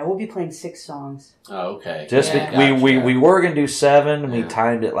 Yeah, we'll be playing 6 songs. Oh, okay. We were going to do 7, and we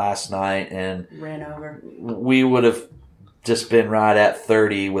timed it last night, and Ran over. we would have just been right at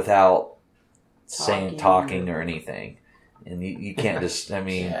 30 without talking or anything. And you can't just,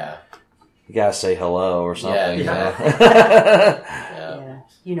 you gotta say hello or something. Yeah.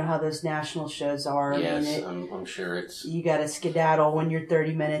 You know how those national shows are. Yes, I'm sure it's. You gotta skedaddle when your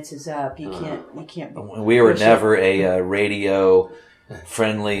 30 minutes is up. You can't. We were never a radio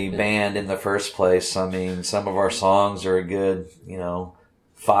friendly band in the first place. Some of our songs are a good,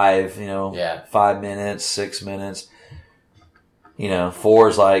 5 minutes, 6 minutes. 4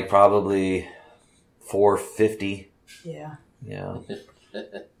 is like probably 4:50. Yeah. Yeah.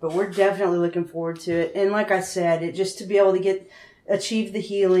 But we're definitely looking forward to it. And like I said, just to be able to achieve the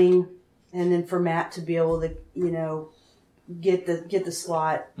healing, and then for Matt to be able to, get the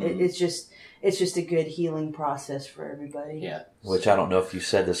slot. It's just a good healing process for everybody. Yeah. Which I don't know if you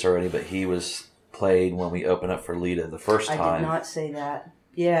said this already, but he was played when we opened up for Lita the first time. I did not say that.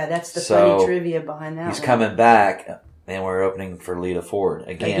 Yeah, that's the funny trivia behind that. He's one. coming back, and we're opening for Lita Ford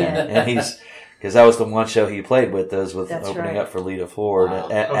again. And because that was the one show he played with us, That's opening right. up for Lita Ford.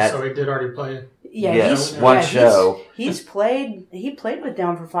 Wow. So he did already play it? Yeah, yes, one show. He played with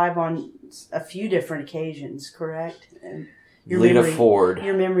Down for Five on a few different occasions, correct? And Lita Ford.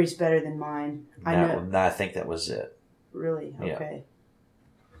 Your memory's better than mine. I know. I think that was it. Really? Yeah. Okay.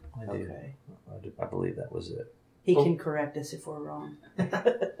 I do. Okay. I believe that was it. He can correct us if we're wrong.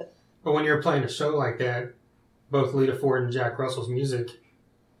 But when you're playing a show like that, both Lita Ford and Jack Russell's music,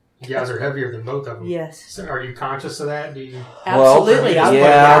 you guys are heavier than both of them. Yes. So are you conscious of that? Do you? Absolutely.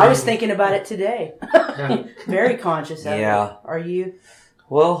 Well, I was thinking about it today. Yeah. Very conscious of it. Yeah. Are you?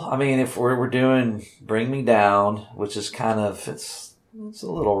 Well, if we're doing Bring Me Down, which is kind of, it's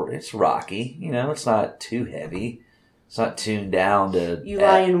rocky, it's not too heavy. It's not tuned down to... You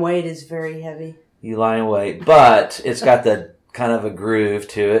Lie in Wait is very heavy. You Lie in Wait, but it's got the kind of a groove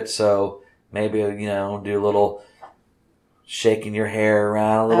to it, so maybe, do a little shaking your hair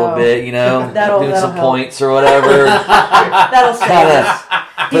around a little bit, doing that'll some help. points or whatever. That'll save us.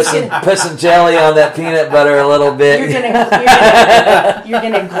 Put some jelly on that peanut butter a little bit. You're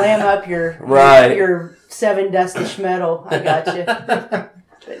gonna glam up your Right. your 7 Dustish metal. I got you.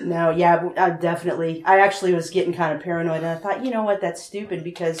 But no, yeah, I actually was getting kind of paranoid, and I thought, you know what, that's stupid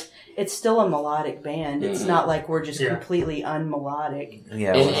because it's still a melodic band. It's not like we're just completely unmelodic.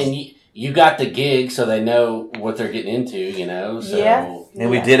 Yeah, And you got the gig, so they know what they're getting into, So, and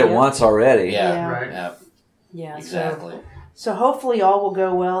we did it once already. Yeah. Right. Yeah. Yeah, Exactly. So hopefully all will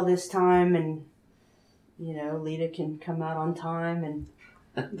go well this time, and Lita can come out on time and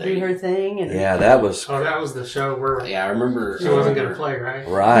do her thing. And Yeah, that was that was the show where Yeah, I remember. she wasn't going to play, right?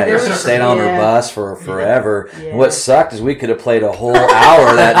 right. She stayed on her bus for forever. Yeah. And what sucked is we could have played a whole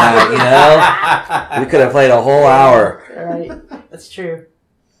hour that night. We could have played a whole hour. Right, that's true.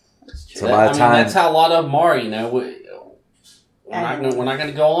 So by the time that's how a lot of them are. We're not going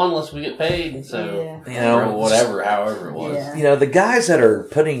to go on unless we get paid. So however it was. Yeah. the guys that are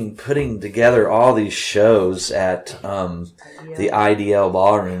putting together all these shows at the IDL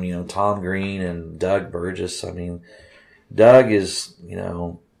Ballroom, Tom Green and Doug Burgess. Doug is,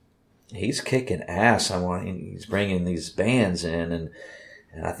 he's kicking ass. He's bringing these bands in, and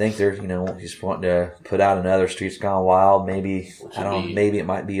I think there's, he's wanting to put out another Streets Gone Wild. Maybe, I don't know, maybe it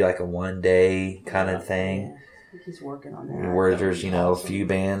might be like a one day kind of thing. Yeah. I think he's working on that. Where there's, a few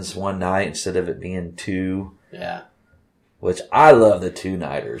bands one night instead of it being two. Yeah. Which I love the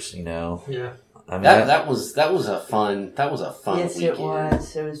two-nighters, Yeah. I mean, that was a fun Yes, weekend. it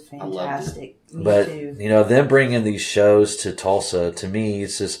was. It was fantastic. Me but, too. them bringing these shows to Tulsa, to me,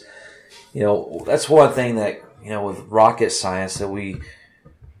 it's just, that's one thing that, with Rocket Science that we,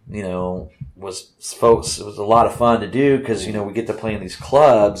 was a lot of fun to do because, we get to play in these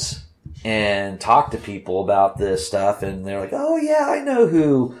clubs and talk to people about this stuff, and they're like, oh, yeah, I know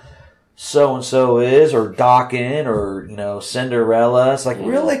who so-and-so is, or Dawkins, or, Cinderella. It's like,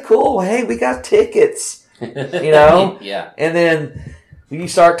 really cool. Hey, we got tickets, Yeah. And then you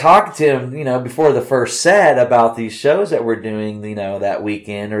start talking to them, before the first set about these shows that we're doing, that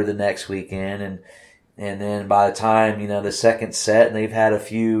weekend or the next weekend. And then by the time, the second set and they've had a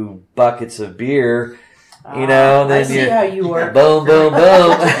few buckets of beer, then I see how you work. Boom, boom,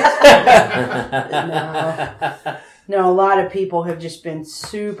 boom. No, a lot of people have just been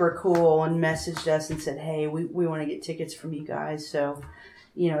super cool and messaged us and said, "Hey, we want to get tickets from you guys." So,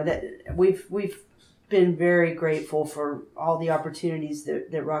 that we've been very grateful for all the opportunities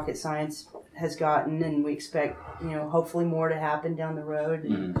that Rocket Science has gotten, and we expect, hopefully more to happen down the road.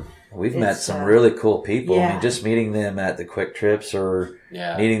 Mm. We've met some really cool people. Yeah. I mean, just meeting them at the Quick Trips or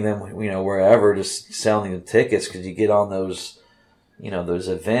Yeah. meeting them, wherever, just selling them tickets because you get on those, those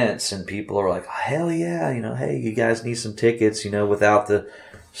events and people are like, hell yeah, hey, you guys need some tickets, without the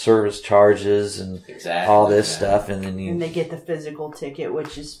service charges and all this stuff. And then and they get the physical ticket,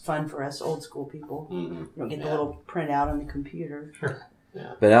 which is fun for us old school people. Mm-hmm. You don't get the little printout on the computer.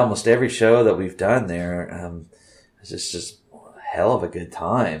 Yeah. But almost every show that we've done there, it's just a hell of a good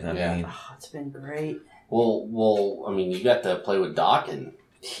time. I mean, It's been great. Well, I mean, you got to play with Dawkins.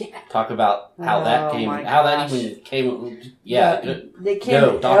 Yeah. Talk about how that came. my How gosh. that even came. Yeah. They came.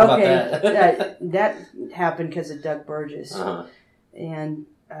 Go, talk about that. that happened because of Doug Burgess, Uh-huh. and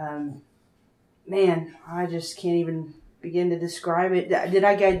man, I just can't even begin to describe it. Did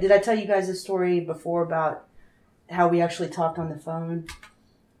I tell you guys a story before about how we actually talked on the phone?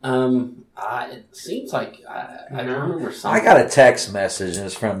 It seems like I remember something. I got a text message and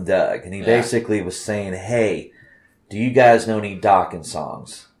it's from Doug, and he basically was saying, "Hey, do you guys know any Dawkins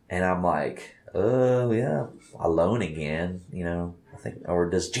songs?" And I'm like, "Oh yeah, Alone Again, I think, or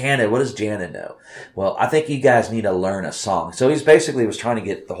what does Janet know?" Well, I think you guys need to learn a song. So he's basically was trying to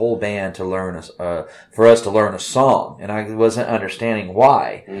get the whole band to learn for us to learn a song, and I wasn't understanding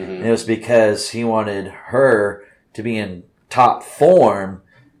why. Mm-hmm. And it was because he wanted her to be in top form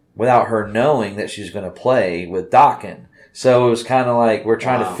without her knowing that she's going to play with Dawkins. So it was kind of like we're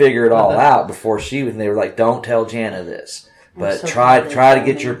trying to figure it all out before and they were like, "Don't tell Jana this, but so try glad to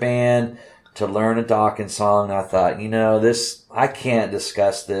get your band to learn a Dawkins song." And I thought, I can't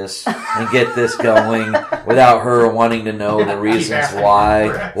discuss this and get this going without her wanting to know the reasons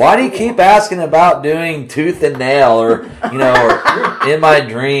why. Why do you keep asking about doing Tooth and Nail or In My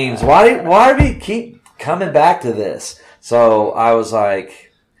Dreams? Why do you keep coming back to this? So I was like,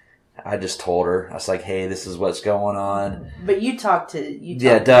 I just told her. I was like, "Hey, this is what's going on." But you talked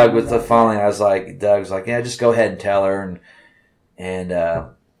to Doug with the phone. I was like, Doug's like, "Yeah, just go ahead and tell her." And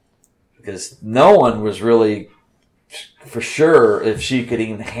because no one was really for sure if she could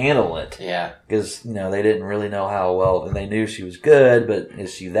even handle it. Yeah. Because, they didn't really know how well, and they knew she was good, but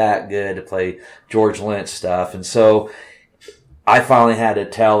is she that good to play George Lynch stuff? And so I finally had to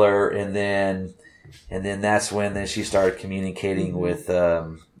tell her, and then that's when she started communicating with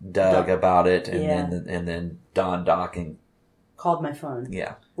Doug about it, and then Don Dawkins called my phone.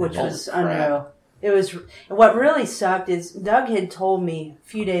 Yeah. Which was unreal. It was, what really sucked is Doug had told me a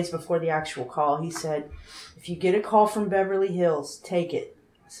few days before the actual call, he said, "If you get a call from Beverly Hills, take it."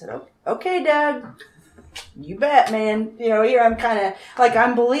 I said, "Okay, Doug, you bet, man." Here I'm kind of like,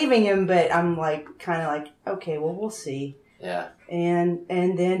 I'm believing him, but I'm kind of okay, well, we'll see. Yeah. And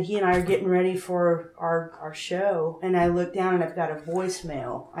then he and I are getting ready for our show, and I look down and I've got a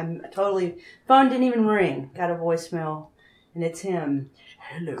voicemail. Phone didn't even ring. Got a voicemail, and it's him.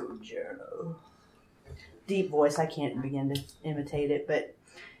 "Hello, Journal." Deep voice. I can't begin to imitate it, but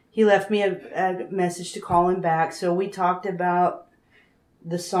he left me a message to call him back. So we talked about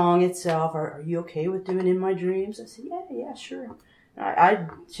the song itself. Are you okay with doing In My Dreams? I said, yeah, sure. I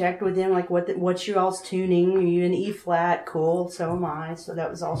checked with him, what's your all's tuning? Are you in E flat? Cool. So am I. So that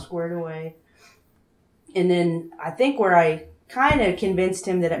was all squared away. And then I think where I kind of convinced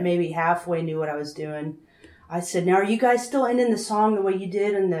him that it maybe halfway knew what I was doing, I said, now are you guys still ending the song the way you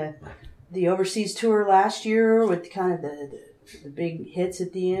did in the overseas tour last year with kind of the big hits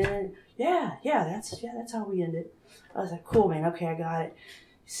at the end? Yeah, that's how we end it. I was like, cool, man. Okay, I got it.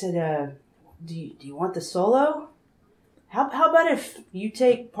 He said, do you want the solo? How about if you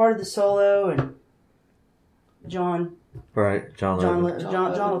take part of the solo and John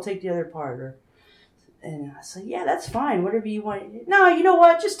will take the other part? And I said, yeah, that's fine. Whatever you want. No, you know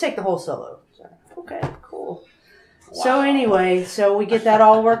what? Just take the whole solo. So, okay, cool. Wow. So anyway, we get that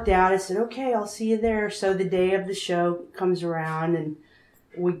all worked out. I said, okay, I'll see you there. So the day of the show comes around, and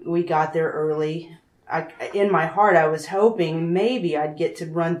we got there early. In my heart, I was hoping maybe I'd get to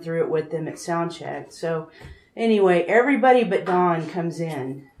run through it with them at soundcheck. So anyway, everybody but Don comes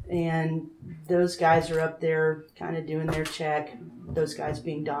in, and those guys are up there kind of doing their check. Those guys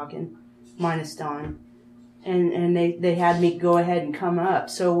being Dokken, minus Don. And they had me go ahead and come up.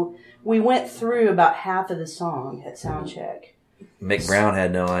 So we went through about half of the song at soundcheck. Mick Brown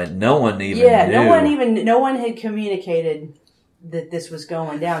had no idea. No one even knew. No one had communicated that this was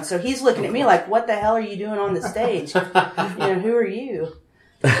going down. So he's looking at me like, what the hell are you doing on the stage? Who are you?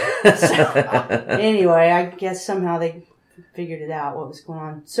 So, anyway, I guess somehow they figured it out, what was going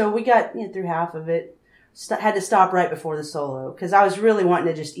on. So we got through half of it. Had to stop right before the solo because I was really wanting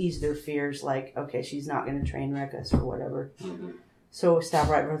to just ease their fears, like, okay, she's not going to train wreck us or whatever. Mm-hmm. So we stopped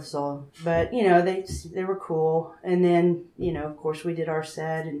right before the solo. But, they were cool. And then, of course, we did our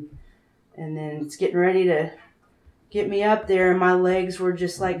set, and then it's getting ready to get me up there, and my legs were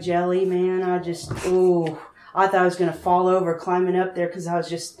just like jelly, man. I thought I was going to fall over climbing up there because I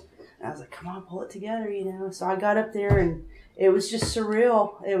was like, come on, pull it together, So I got up there, and it was just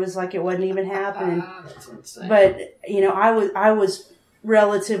surreal. It was like it wasn't even happening. That's insane. But, I was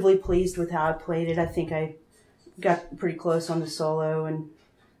relatively pleased with how I played it. I think I got pretty close on the solo, and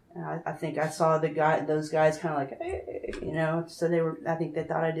I think I saw those guys kind of like, hey, so I think they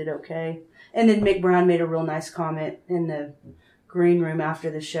thought I did okay. And then Mick Brown made a real nice comment in the green room after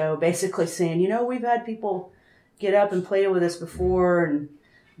the show, basically saying, we've had people get up and play with us before,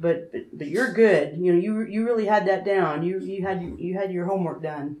 but you're good. You really had that down. You had your homework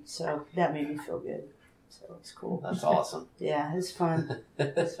done. So that made me feel good. So it's cool. That's awesome. Yeah, it's fun.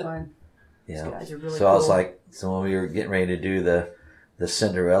 It's fun. Yeah. These guys are really cool. I was like, when we were getting ready to do the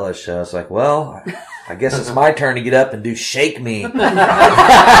Cinderella show, I was like, well, I guess it's my turn to get up and do Shake Me. Doug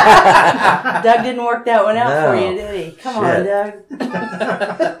didn't work that one out for you, did he? Come on, Doug.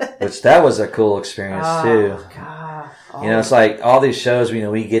 Which that was a cool experience too. God. It's like all these shows,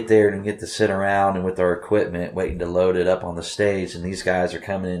 we get there and get to sit around and with our equipment waiting to load it up on the stage, and these guys are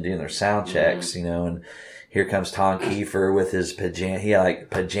coming in doing their sound checks, and here comes Tom Kiefer with his he had like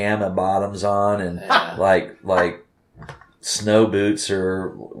pajama bottoms on and like snow boots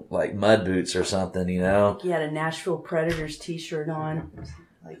or like mud boots or something, He had a Nashville Predators t-shirt on,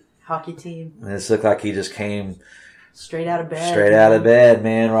 like hockey team. And this looked like he just came straight out of bed. Straight out of bed,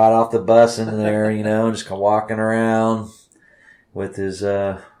 man, right off the bus in there, just walking around with his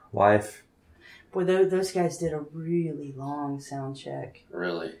wife. Boy, those guys did a really long sound check.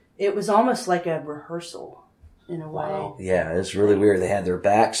 Really? It was almost like a rehearsal. In a way. Wow. Yeah, it's really weird. They had their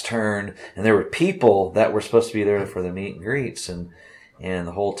backs turned, and there were people that were supposed to be there for the meet and greets, and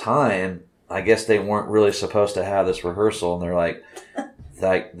the whole time, I guess they weren't really supposed to have this rehearsal, and they're like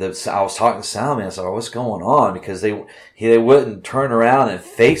I was talking to Salman, I said, what's going on? Because they wouldn't turn around and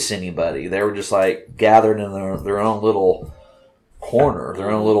face anybody. They were just like gathered in their own little corner,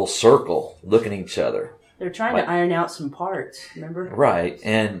 their own little circle, looking at each other. They're trying to iron out some parts, remember? Right,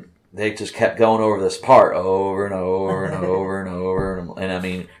 and they just kept going over this part over and over and over and over. And I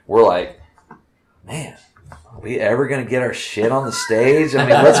mean, we're like, man, are we ever going to get our shit on the stage? I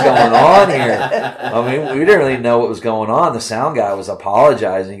mean, what's going on here? I mean, we didn't really know what was going on. The sound guy was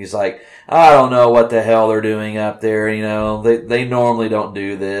apologizing. He's like, I don't know what the hell they're doing up there. They normally don't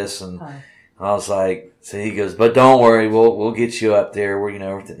do this. And I was like, so he goes, but don't worry, we'll get you up there where,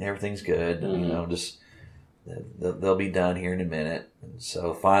 everything's good. Mm-hmm. Just they'll be done here in a minute. And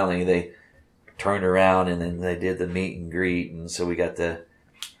so finally they turned around and then they did the meet and greet, and so we got to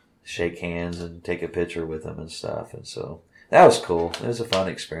shake hands and take a picture with them and stuff. And so that was cool. It was a fun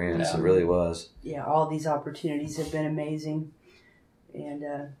experience. Yeah. It really was. Yeah, all these opportunities have been amazing. And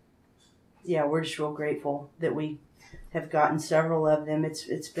we're just real grateful that we have gotten several of them.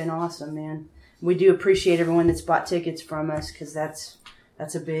 It's been awesome, man. We do appreciate everyone that's bought tickets from us, because that's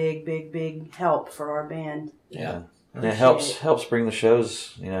a big, big, big help for our band. Yeah. And it helps bring the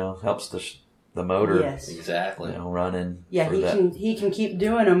shows, helps the motor. Yes. Exactly. Running. Yeah, he can keep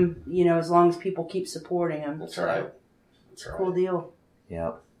doing them, as long as people keep supporting him. That's right. Cool deal.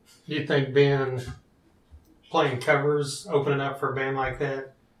 Yeah. Do you think being playing covers, opening up for a band like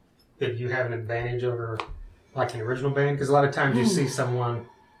that you have an advantage over like an original band? Because a lot of times you see someone,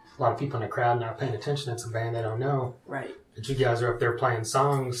 a lot of people in the crowd not paying attention. It's a band they don't know. Right. But you guys are up there playing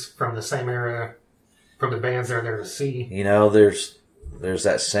songs from the same era, from the bands they're there to see. You know, there's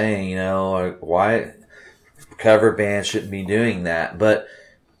that saying, you know, why cover bands shouldn't be doing that. But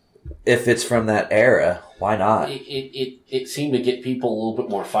if it's from that era, why not? It seemed to get people a little bit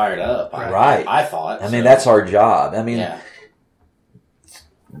more fired up. Right. I thought. I mean, that's our job. I mean, a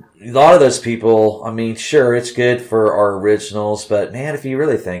lot of those people, I mean, sure, it's good for our originals, but man, if you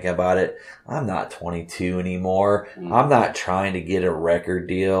really think about it, I'm not 22 anymore. I'm not trying to get a record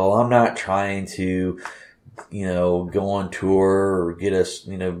deal. I'm not trying to, you know, go on tour or get us,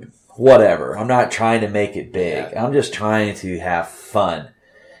 you know, whatever. I'm not trying to make it big. I'm just trying to have fun.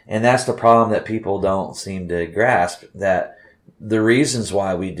 And that's the problem that people don't seem to grasp, that the reasons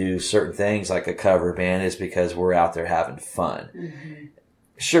why we do certain things like a cover band is because we're out there having fun. Mm-hmm.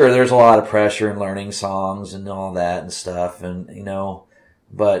 Sure, there's a lot of pressure in learning songs and all that and stuff, and, you know,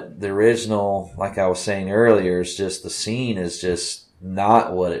 but the original, like I was saying earlier, is just the scene is just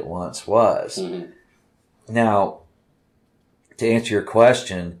not what it once was. Mm-hmm. Now, to answer your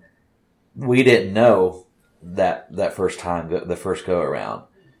question, we didn't know that first time, the first go around.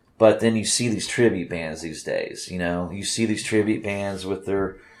 But then you see these tribute bands these days, you know, you see these tribute bands with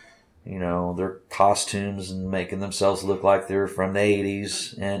their, you know, their costumes and making themselves look like they're from the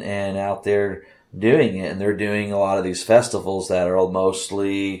 80s and out there doing it. And they're doing a lot of these festivals that are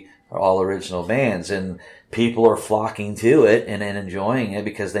mostly all original bands, and people are flocking to it and enjoying it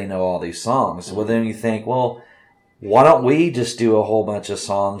because they know all these songs. Well, then you think, well, why don't we just do a whole bunch of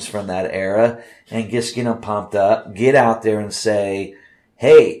songs from that era and just get them pumped up, get out there and say,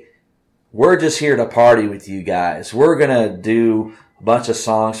 hey, we're just here to party with you guys. We're going to do a bunch of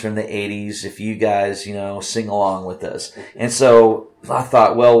songs from the 80s if you guys, you know, sing along with us. And so I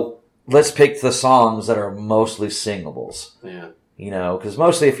thought, well, let's pick the songs that are mostly singables. Yeah. You know, because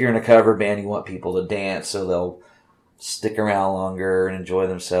mostly if you're in a cover band, you want people to dance so they'll stick around longer and enjoy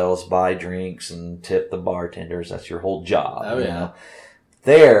themselves, buy drinks and tip the bartenders. That's your whole job. Oh, yeah. You know?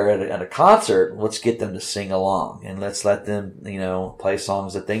 There at a concert, let's get them to sing along and let's let them, you know, play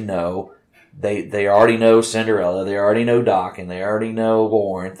songs that they know. They already know Cinderella, they already know Dokken, they already know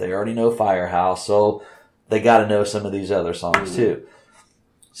Warrant, they already know Firehouse, so they got to know some of these other songs too.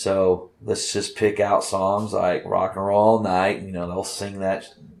 So let's just pick out songs like Rock and Roll All Night. You know, they'll sing that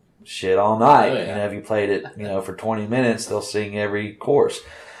shit all night. Oh, yeah. You know, if you played it, you know, for 20 minutes, they'll sing every chorus.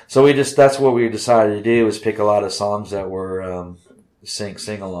 So that's what we decided to do, is pick a lot of songs that were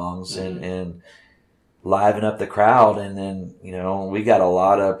sing-alongs and liven up the crowd. And then, you know, we got a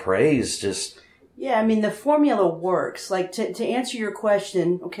lot of praise just... Yeah, I mean, the formula works. Like, to answer your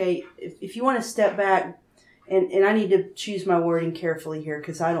question, okay, if you want to step back, and I need to choose my wording carefully here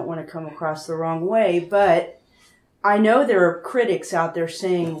because I don't want to come across the wrong way, but I know there are critics out there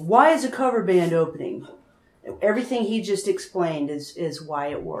saying, why is a cover band opening? Everything he just explained is why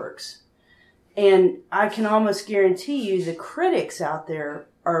it works. And I can almost guarantee you the critics out there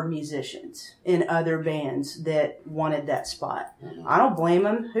are musicians in other bands that wanted that spot. I don't blame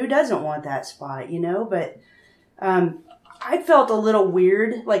them. Who doesn't want that spot, you know? But I felt a little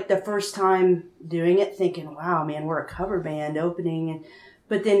weird, like the first time doing it, thinking, wow, man, we're a cover band opening.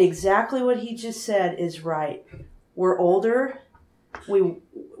 But then exactly what he just said is right. We're older. We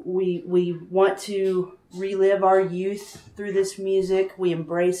want to relive our youth through this music. We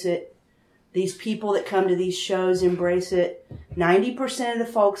embrace it. These people that come to these shows embrace it. 90% of the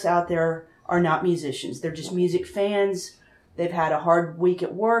folks out there are not musicians. They're just music fans. They've had a hard week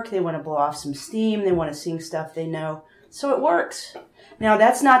at work. They want to blow off some steam. They want to sing stuff they know. So it works. Now,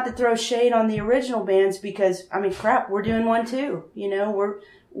 that's not to throw shade on the original bands because, I mean, crap, we're doing one too. You know,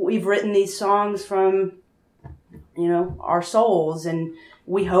 we've written these songs from, you know, our souls, and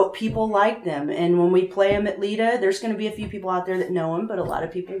we hope people like them. And when we play them at Lita, there's going to be a few people out there that know them, but a lot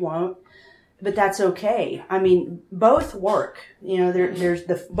of people won't. But that's okay. I mean, both work. You know, there's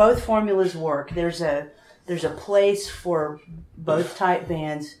both formulas work. There's a place for both type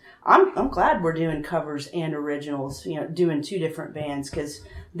bands. I'm glad we're doing covers and originals. You know, doing two different bands, because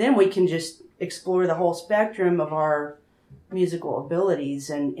then we can just explore the whole spectrum of our musical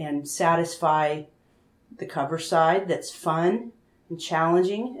abilities and satisfy the cover side that's fun and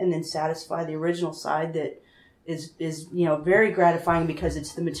challenging, and then satisfy the original side that is you know, very gratifying because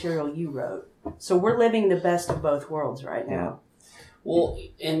it's the material you wrote. So we're living the best of both worlds right now. Well,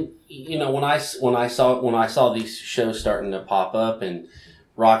 and you know, when I saw these shows starting to pop up and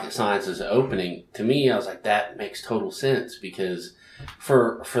Rocket Science is opening, to me, I was like, that makes total sense, because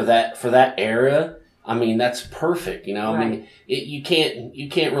for that era, I mean, that's perfect. You know, I mean, you can't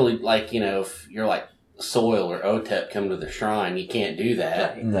really like, you know, if you're like Soil or OTEP come to the shrine, you can't do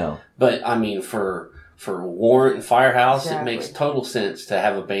that. Right. No. But I mean, for Warrant and Firehouse, Exactly. it makes total sense to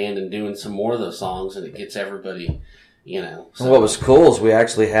have a band and doing some more of those songs, and it gets everybody, you know. So. And what was cool is we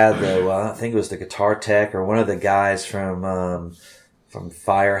actually had I think it was the guitar tech or one of the guys from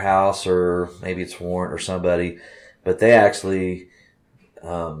Firehouse, or maybe it's Warrant or somebody, but they actually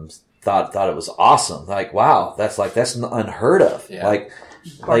thought it was awesome. Like, wow, that's unheard of. Yeah. Like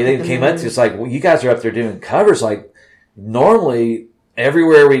they came up to us like, well, you guys are up there doing covers. Like normally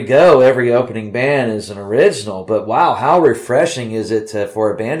everywhere we go, every opening band is an original, but wow, how refreshing is it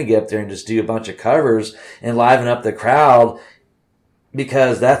for a band to get up there and just do a bunch of covers and liven up the crowd,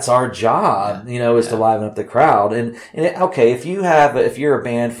 because that's our job, you know, is to liven up the crowd. And okay, if you're a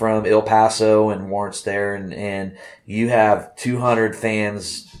band from El Paso and Warrant's there and you have 200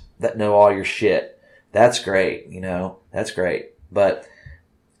 fans that know all your shit, that's great, you know, that's great. But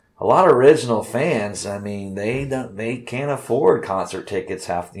a lot of original fans, I mean, they can't afford concert tickets.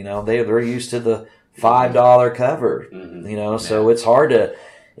 They're used to the $5 cover, you know, so it's hard to,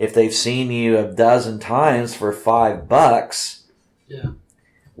 if they've seen you a dozen times for $5,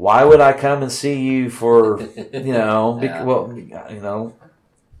 why would I come and see you for, you know,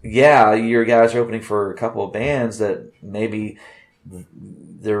 your guys are opening for a couple of bands that maybe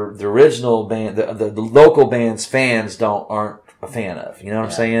the original band, the local band's fans aren't a fan of, you know what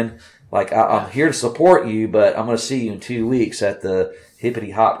I'm saying? Like, I'm here to support you, but I'm going to see you in 2 weeks at the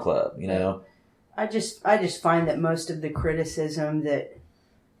Hippity Hop Club, you know? I just find that most of the criticism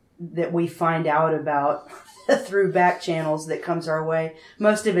that we find out about through back channels that comes our way,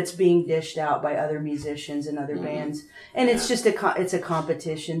 most of it's being dished out by other musicians and other bands. And it's just it's a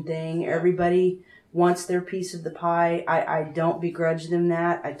competition thing. Everybody wants their piece of the pie. I don't begrudge them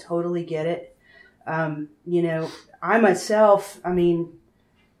that. I totally get it. You know, I myself, I mean,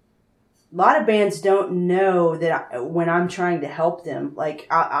 a lot of bands don't know that when I'm trying to help them, like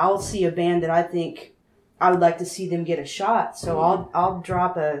I'll see a band that I think I would like to see them get a shot. So I'll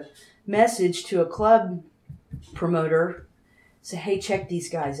drop a message to a club promoter, say, hey, check these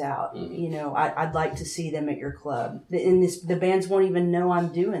guys out. You know, I'd like to see them at your club. And the bands won't even know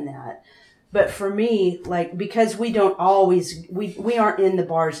I'm doing that. But for me, like, because we don't always, we aren't in the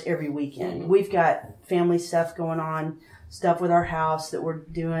bars every weekend. We've got family stuff going on, stuff with our house that we're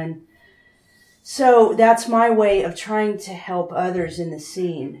doing. So that's my way of trying to help others in the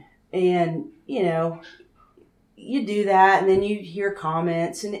scene. And, you know, you do that and then you hear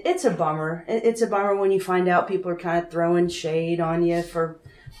comments and it's a bummer. It's a bummer when you find out people are kind of throwing shade on you for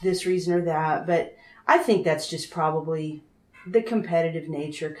this reason or that. But I think that's just probably the competitive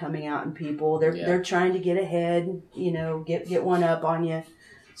nature coming out in people. They're trying to get ahead, you know, get one up on you.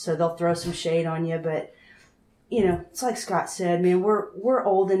 So they'll throw some shade on you. But, you know, it's like Scott said, man, we're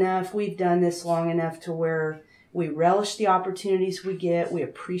old enough. We've done this long enough to where we relish the opportunities we get. We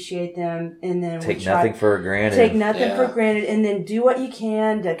appreciate them. And then take nothing for granted. Take nothing for granted. And then do what you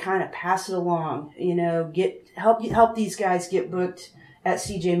can to kind of pass it along. You know, help these guys get booked at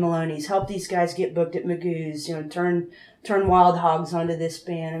CJ Maloney's. Help these guys get booked at Magoo's. You know, turn Wild Hogs onto this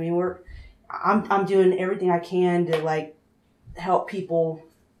band. I mean, I'm doing everything I can to like help people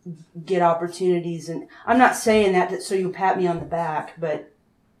get opportunities. And I'm not saying that so you pat me on the back, but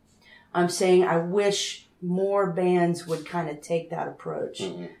I'm saying I wish more bands would kind of take that approach,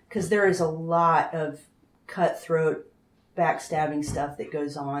 because there is a lot of cutthroat, backstabbing stuff that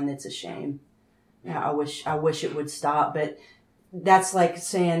goes on. That's a shame. I wish it would stop, but that's like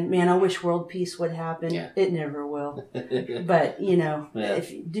saying, man, I wish world peace would happen. Yeah. It never will. But you know,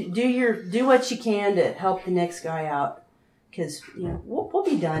 if do what you can to help the next guy out, because you know we'll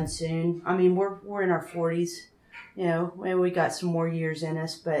be done soon. I mean, we're in our 40s. You know, maybe we got some more years in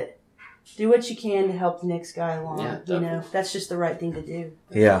us, but do what you can to help the next guy along. You know, that's just the right thing to do.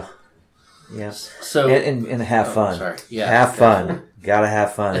 Yeah. Yes. So and have fun. Sorry. Yeah, have fun. Gotta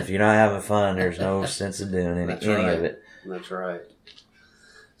have fun. If you're not having fun, there's no sense in doing any of it. That's right.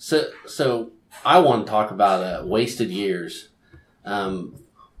 So I want to talk about Wasted Years.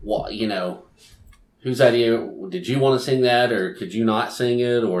 Well, you know, whose idea? Did you want to sing that, or could you not sing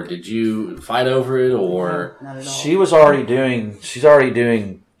it, or did you fight over it, or Not at all. She's already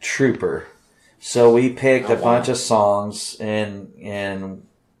doing Trooper. So we picked a bunch of songs and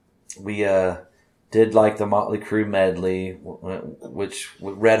we did like the Motley Crue medley, which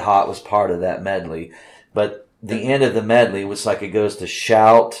Red Hot was part of that medley. But the end of the medley was like it goes to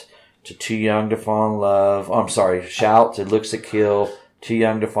Shout, to Too Young to Fall in Love. Oh, I'm sorry, Shout, to Looks to Kill, Too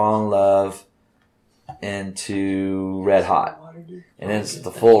Young to Fall in Love, and to Red Hot. and then it's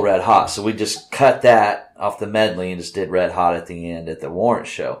the full Red Hot. So we just cut that off the medley and just did Red Hot at the end at the Warrant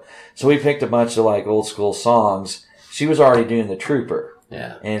show. So we picked a bunch of like old school songs. She was already doing the Trooper.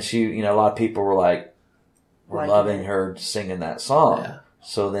 Yeah. And she, you know, a lot of people were like, loving her singing that song. Yeah.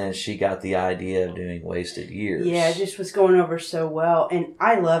 So then she got the idea of doing Wasted Years. Yeah, it just was going over so well. And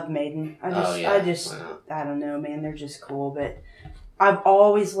I love Maiden. I don't know, man. They're just cool. But I've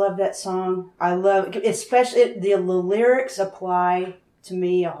always loved that song. I love, especially the lyrics apply to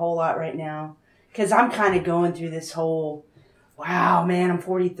me a whole lot right now. Because I'm kind of going through this whole, wow, man, I'm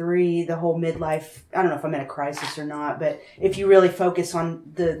 43, the whole midlife. I don't know if I'm in a crisis or not. But if you really focus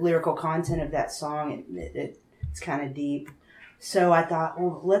on the lyrical content of that song, it's kind of deep. So I thought,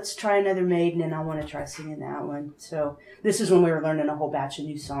 well, let's try another Maiden, and I want to try singing that one. So this is when we were learning a whole batch of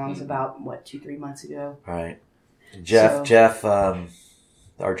new songs about, 2-3 months ago. Right. Jeff, our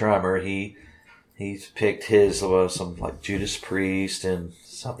drummer, he's picked his, some like Judas Priest and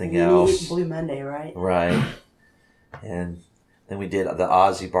something else. Blue Monday, right? Right. And then we did the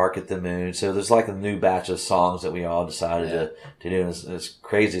Ozzy Bark at the Moon. So there's like a new batch of songs that we all decided to do. And it's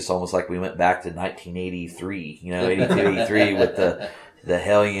crazy. It's almost like we went back to 1983, 82, 83 with the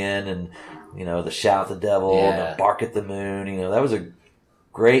Hellion and, the Shout the Devil and the Bark at the Moon. That was a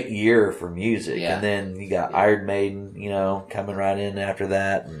great year for music. Yeah. And then you got Iron Maiden, coming right in after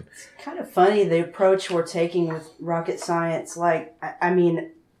that. And it's kind of funny the approach we're taking with Rocket Science. Like, I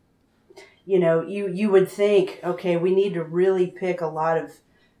mean, you would think, okay, we need to really pick a lot of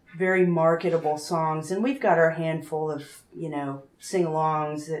very marketable songs, and we've got our handful of,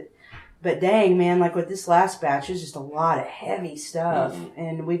 sing-alongs but dang, man, like with this last batch, there's just a lot of heavy stuff,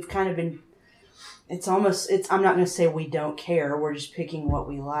 and we've kind of been, I'm not going to say we don't care, we're just picking what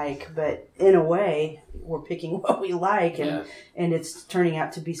we like, but in a way, we're picking what we like, and it's turning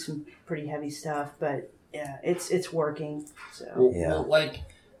out to be some pretty heavy stuff, but yeah, it's working, so. Well, like,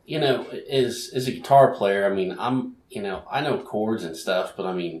 as a guitar player, I mean, I know chords and stuff, but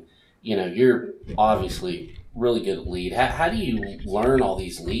I mean, you're obviously really good at lead. How do you learn all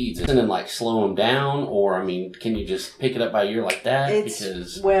these leads and then like slow them down, or I mean, can you just pick it up by ear like that?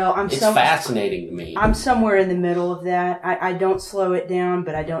 It's fascinating to me. I'm somewhere in the middle of that. I don't slow it down,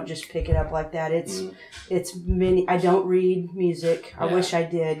 but I don't just pick it up like that. It's many. I don't read music. I wish I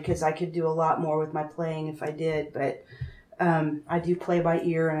did, because I could do a lot more with my playing if I did, but. I do play by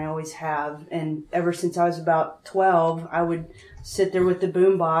ear, and I always have. And ever since I was about 12, I would sit there with the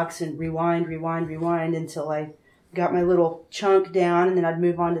boombox and rewind until I got my little chunk down, and then I'd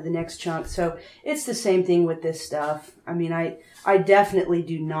move on to the next chunk. So it's the same thing with this stuff. I mean, I definitely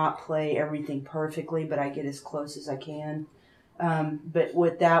do not play everything perfectly, but I get as close as I can. But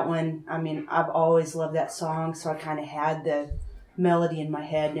with that one, I mean, I've always loved that song, so I kind of had the melody in my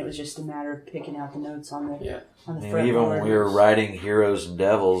head, and it was just a matter of picking out the notes on the fretboard. Even when we were writing Heroes and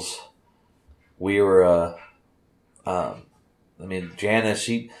Devils, we were Janice,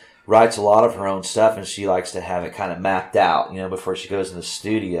 she writes a lot of her own stuff, and she likes to have it kind of mapped out, before she goes in the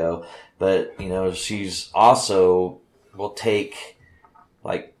studio. But she's also will take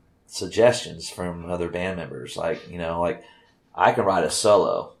like suggestions from other band members, like like I can write a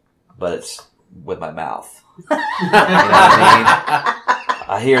solo, but it's with my mouth. You know what I mean?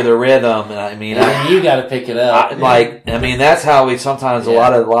 I hear the rhythm, and I mean, you got to pick it up. That's how we sometimes a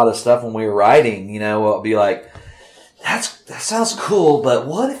lot of stuff when we were writing. We'll be like, that sounds cool, but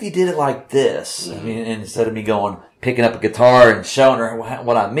what if you did it like this? I mean, and instead of me picking up a guitar and showing her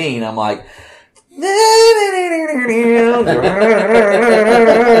what I mean, I'm like.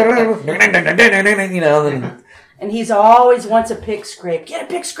 And he's always wants a pick scrape. Get a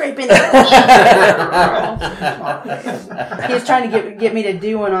pick scrape in there. He was trying to get me to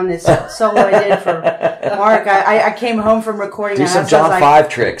do one on this solo I did for Mark. I came home from recording. Do some John 5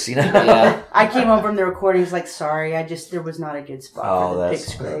 tricks, Yeah. I came home from the recording. He's like, sorry, there was not a good spot for the pick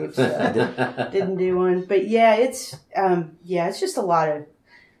scrape. So didn't do one. But yeah, it's just a lot of,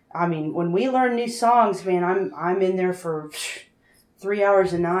 I mean, when we learn new songs, man, I'm in there for 3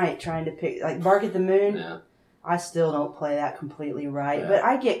 hours a night trying to pick, like Bark at the Moon. Yeah. I still don't play that completely right, but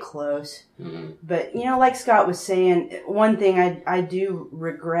I get close. Mm-hmm. But, like Scott was saying, one thing I do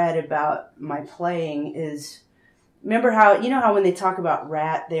regret about my playing is, remember how when they talk about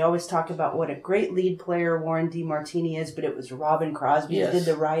Rat, they always talk about what a great lead player Warren DeMartini is, but it was Robin Crosby that did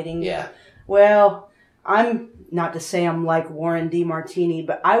the writing. Yeah. Well, I'm not to say I'm like Warren DeMartini,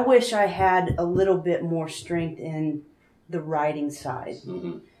 but I wish I had a little bit more strength in the writing side.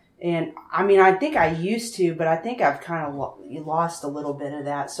 Mm-hmm. And, I mean, I think I used to, but I think I've kind of lost a little bit of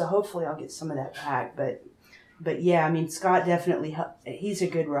that. So hopefully I'll get some of that back. But yeah, I mean, Scott definitely, he's a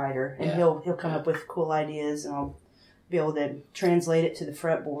good writer. And he'll come up with cool ideas, and I'll be able to translate it to the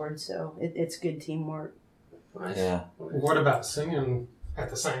fretboard. So it's good teamwork. Nice. Yeah. What about singing at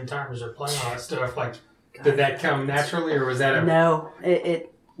the same time as you're playing all that stuff? Like, did that come naturally, or was that No,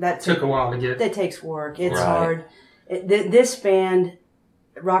 that took a while to get? That takes work. It's Right. hard. This band,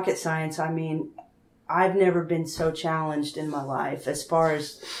 Rocket Science, I mean, I've never been so challenged in my life as far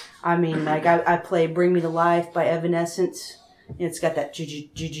as, I mean, like I play Bring Me to Life by Evanescence. It's got that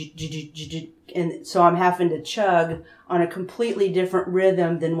and so I'm having to chug on a completely different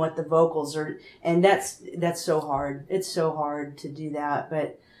rhythm than what the vocals are, and that's so hard. It's so hard to do that,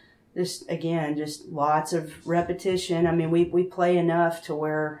 but just lots of repetition. I mean, we play enough to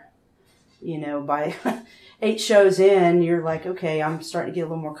where, by 8 shows in, you're like, okay, I'm starting to get a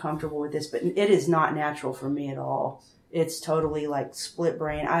little more comfortable with this, but it is not natural for me at all. It's totally like split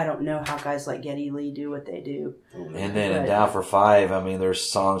brain. I don't know how guys like Geddy Lee do what they do. And then in Down for Five, I mean, there's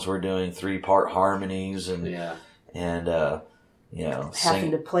songs we're doing 3-part harmonies and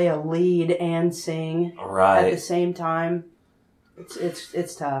having to play a lead and sing right at the same time.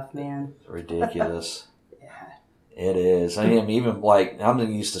 It's tough, man. Ridiculous. Yeah. It is. I mean, even like I'm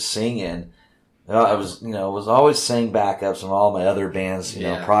used to singing. I was always singing backups in all my other bands,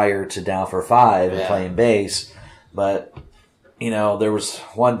 prior to Down for Five and playing bass. But, there was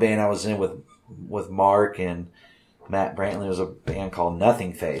one band I was in with Mark and Matt Brantley. It was a band called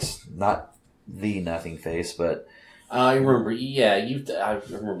Nothing Face. Not the Nothing Face, but... I remember, I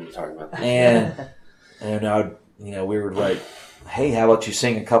remember you talking about that. And we were like, hey, how about you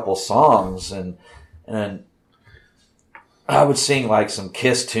sing a couple songs? And I would sing like some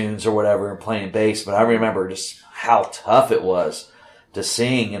Kiss tunes or whatever and playing bass, but I remember just how tough it was to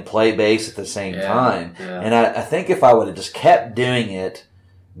sing and play bass at the same time. Yeah. And I think if I would have just kept doing it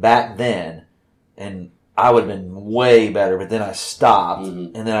back then, and I would have been way better, but then I stopped,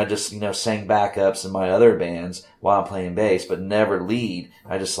 and then I just, sang backups in my other bands while I'm playing bass, but never lead.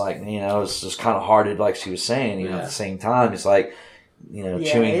 I just it's just kind of hard, like she was saying, at the same time, it's like,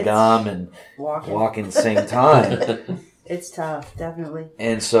 chewing gum and walking at the same time. It's tough, definitely.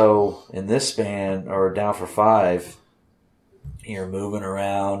 And so in this band, or Down for Five, you're moving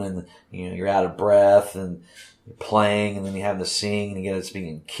around and you're out of breath and you're playing, and then you have to sing and you got to speak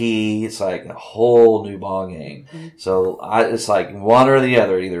in key. It's like a whole new ball game. Mm-hmm. So it's like one or the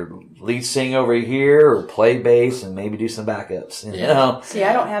other, either lead sing over here or play bass and maybe do some backups. See,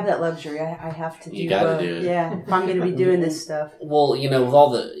 I don't have that luxury. I have to do. You got to do it. Yeah, if I'm going to be doing this stuff. Well, with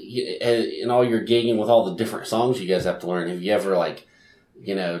all in all your gigging with all the different songs you guys have to learn, have you ever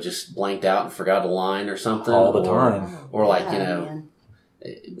just blanked out and forgot a line or something? All the time. Or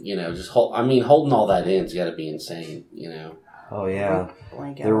just holding all that in's got to be insane, Oh, yeah.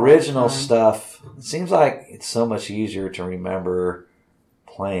 The original stuff, it seems like it's so much easier to remember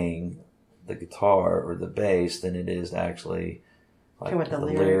playing the guitar or the bass than it is actually with the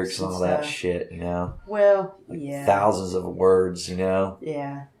lyrics and all that shit, Well, yeah. Thousands of words,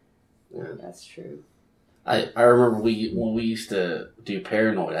 Yeah, that's true. I remember when we used to do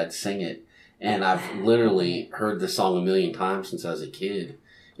Paranoid, I'd sing it, and I've literally heard the song a million times since I was a kid.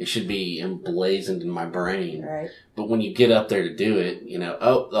 It should be emblazoned in my brain. Right. But when you get up there to do it,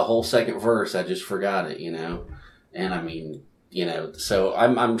 the whole second verse, I just forgot it, And I mean, so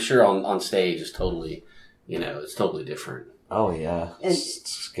I'm sure on stage it's totally, it's totally different. Oh, yeah. It's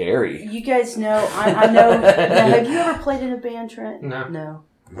scary. You guys know, I know, now, have you ever played in a band, Trent? No.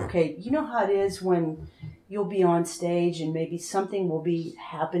 Okay, you know how it is when you'll be on stage and maybe something will be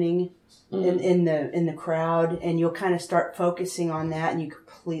happening in the crowd, and you'll kind of start focusing on that, and you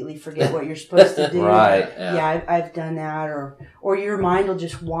completely forget what you're supposed to do. Right. Yeah, I've done that, or your mind will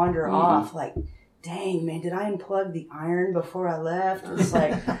just wander off, like, dang, man, did I unplug the iron before I left? It's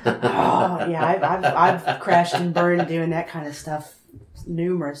like, oh, yeah, I've crashed and burned doing that kind of stuff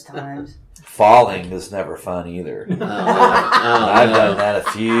numerous times. Falling is never fun either. I've done that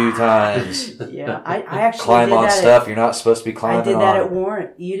a few times. Yeah, I actually climb did on that stuff you're not supposed to be climbing on. I did that at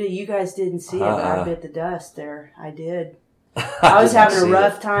Warrant. You guys didn't see it, but I bit the dust there. I did. I was having a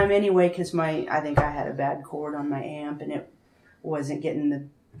rough time anyway because I think I had a bad cord on my amp and it wasn't getting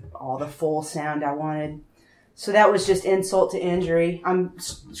all the full sound I wanted. So that was just insult to injury. I'm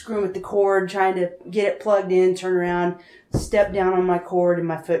screwing with the cord, trying to get it plugged in, turn around, step down on my cord, and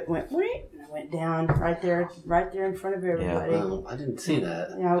my foot went, and I went down right there in front of everybody. Yeah. I didn't see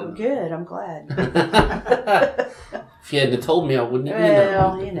that. Yeah, good. I'm glad. If you hadn't told me, I wouldn't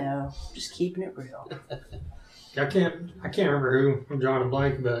have known. Just keeping it real. I can't remember who, I'm drawing a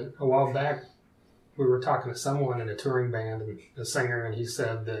blank, but a while back we were talking to someone in a touring band, and the singer, and he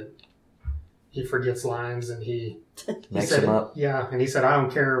said that he forgets lines and he makes them up. Yeah, and he said, I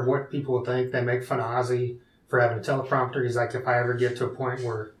don't care what people think. They make fun of Ozzy for having a teleprompter. He's like, if I ever get to a point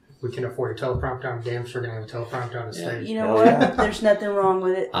where we can afford a teleprompter, I'm damn sure going to have a teleprompter on the stage. You know what? There's nothing wrong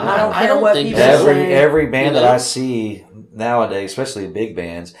with it. I don't I care don't what think people so. say. Every band that I see nowadays, especially big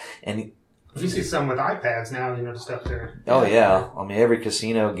bands, and You see some with iPads now, the stuff there. oh yeah, I mean every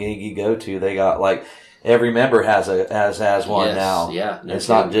casino gig you go to, they got like every member has one Yes, now. yeah, no It's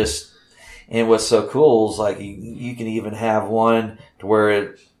not kidding. just. And what's so cool is like you can even have one to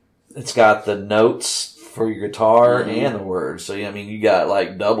where it's got the notes for your guitar and the words. So I mean you got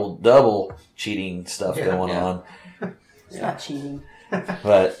like double cheating stuff going on. It's not cheating.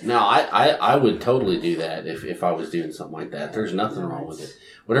 But No, I would totally do that if I was doing something like that. There's nothing wrong with it.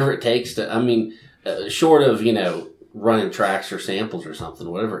 Whatever it takes to, I mean, short of, running tracks or samples or something,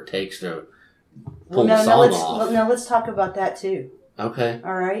 whatever it takes to pull the song off. Let's talk about that too. Okay.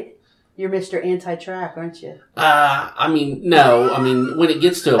 All right? You're Mr. Anti-Track, aren't you? I mean, no. I mean, when it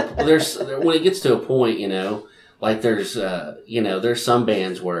gets to a point, like there's some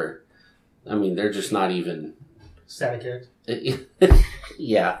bands where, I mean, they're just not even. Static X.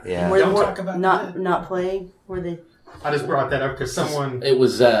 Yeah. Where Don't they talk about not playing? Were they? I just brought that up because someone. It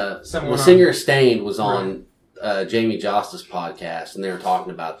was the singer Stained was on Jamie Josta's podcast, and they were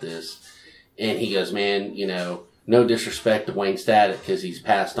talking about this, and he goes, "Man, no disrespect to Wayne Static because he's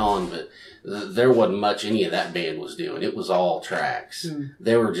passed on, but there wasn't much any of that band was doing. It was all tracks.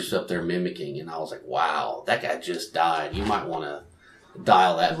 They were just up there mimicking, and I was like, wow, that guy just died. You might want to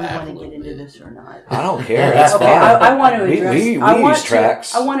dial that Do we back want a to little get into bit." this or not? I don't care. That's Okay, fine. I want to address. We I want use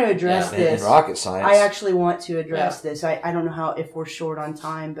tracks. I want to address in this. rocket science. I actually want to address this. I don't know how if we're short on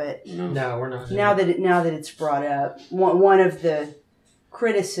time, but No, we're not. now that it's brought up, one of the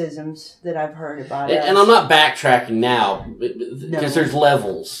criticisms that I've heard about it, And I'm not backtracking now because there's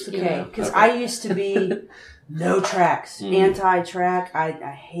levels. okay, because I used to be no tracks, anti-track. I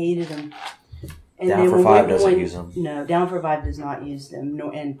hated them. And Down then for when Five we- doesn't when- use them. No, Down for Five does not use them,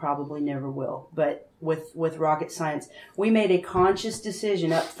 no, and probably never will. But with Rocket Science, we made a conscious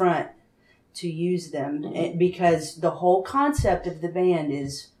decision up front to use them because the whole concept of the band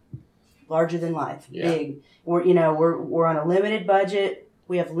is larger than life, big. We're on a limited budget.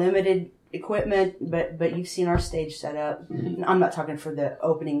 We have limited equipment, but you've seen our stage setup. I'm not talking for the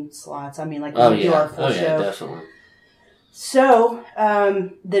opening slots. I mean, like when we do our full show. Definitely. So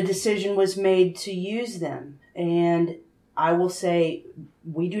the decision was made to use them, and I will say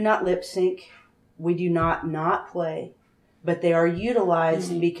we do not lip sync, we do not play, but they are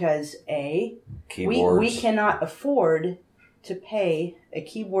utilized because Keyboards. we cannot afford to pay a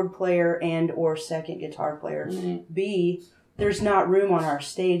keyboard player and or second guitar player. B, there's not room on our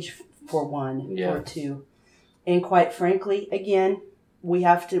stage for one or two, and quite frankly, again, we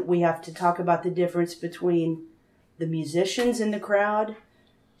have to talk about the difference between the musicians in the crowd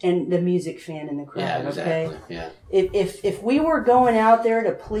and the music fan in the crowd. Yeah, exactly. Okay. Yeah. If we were going out there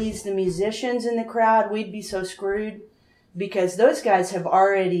to please the musicians in the crowd, we'd be so screwed because those guys have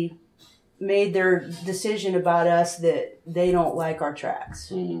already made their decision about us that they don't like our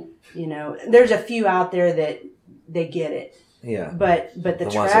tracks. There's a few out there that they get it. Yeah. But the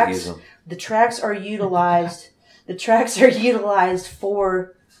ones that use tracks them. the tracks are utilized. The tracks are utilized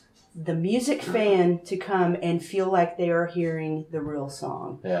for the music fan to come and feel like they are hearing the real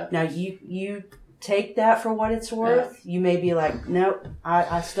song. Yeah. Now you take that for what it's worth. You may be like, nope,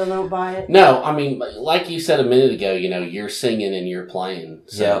 I still don't buy it. No, I mean, like you said a minute ago, you're singing and you're playing.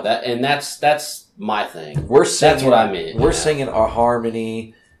 So that's my thing. We're singing, that's what I meant. We're singing our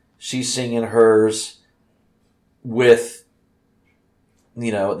harmony. She's singing hers with, the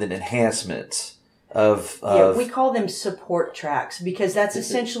enhancements of. We call them support tracks because that's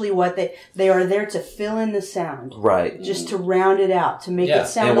essentially what they are there to fill in the sound. Right. Just to round it out, to make it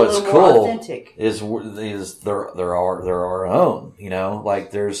sound and a what's little more cool authentic. is they're our own.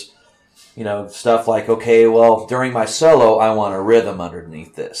 Like there's, stuff like, okay, well during my solo I want a rhythm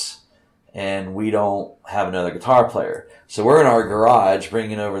underneath this, and we don't have another guitar player, so we're in our garage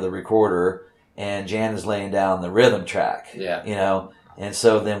bringing over the recorder, and Jan is laying down the rhythm track. Yeah. And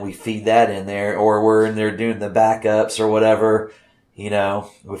so then we feed that in there, or we're in there doing the backups or whatever.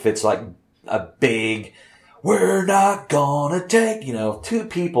 If it's like a big, we're not gonna take, two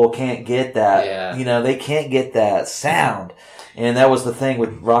people can't get that. Yeah. They can't get that sound. And that was the thing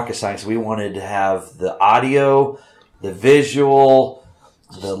with Rocket Science. We wanted to have the audio, the visual,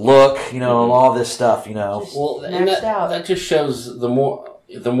 the look, all this stuff, Well, and maxed out. that just shows the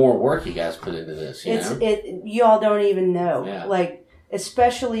more work you guys put into this. You all don't even know. Yeah. Like,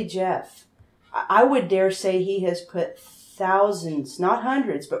 especially Jeff. I would dare say he has put thousands, not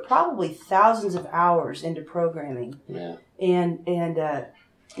hundreds, but probably thousands of hours into programming. Yeah. And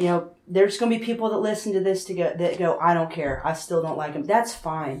you know, there's going to be people that listen to this that go, I don't care. I still don't like him. That's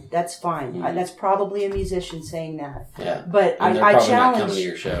fine. That's fine. That's probably a musician saying that. Yeah. But And they're I probably not challenge. coming to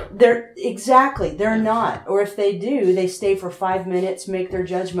your show. They're not. Or if they do, they stay for 5 minutes, make their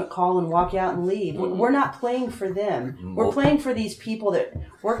judgment call, and walk out and leave. We're not playing for them. We're playing for these people that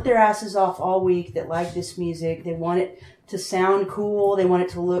work their asses off all week, that like this music. They want it to sound cool. They want it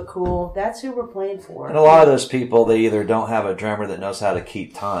to look cool. That's who we're playing for. And a lot of those people, they either don't have a drummer that knows how to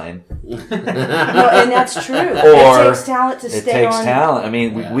keep time. No, and that's true. Or it takes talent to stay on. talent. I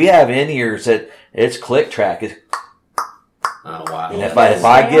mean, we have in-ears that it's click track. It's, Oh, wow. and if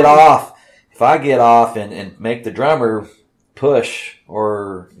I get off and make the drummer push,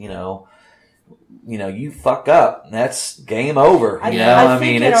 or you fuck up, that's game over. I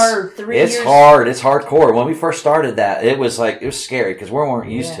think in our 3 it's years, hard. It's hardcore. When we first started that, it was scary because we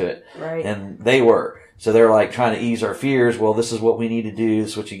weren't used to it, right? And they were. So they're like trying to ease our fears. Well, this is what we need to do.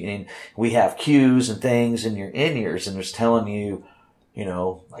 This is what and we have cues and things in your in-ears, and it's telling you,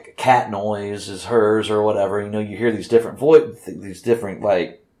 like a cat noise is hers or whatever. You hear these different these different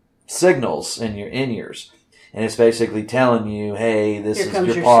like signals in your in-ears. And it's basically telling you, hey, this is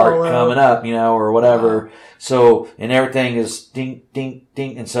your part solo coming up, or whatever. Wow. So, and everything is ding, ding,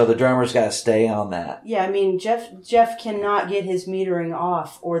 ding. And so the drummer's got to stay on that. Yeah, I mean, Jeff cannot get his metering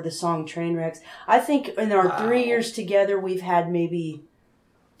off, or the song Trainwrecks. I think in our 3 years together, we've had maybe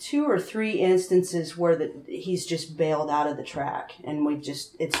 2 or 3 instances where he's just bailed out of the track. And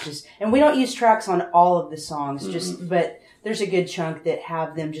and we don't use tracks on all of the songs, but there's a good chunk that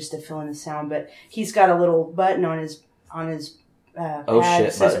have them just to fill in the sound. But he's got a little button on his pad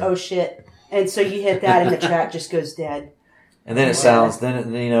that says, "Oh shit," and so you hit that, and the track just goes dead. And then it sounds,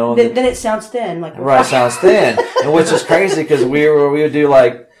 then it sounds thin, like right, sounds thin, and which is crazy because we would do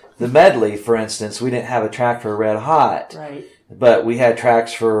like the medley, for instance. We didn't have a track for Red Hot, right? But we had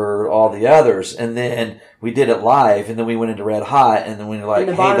tracks for all the others, and then we did it live, and then we went into Red Hot, and then we were like,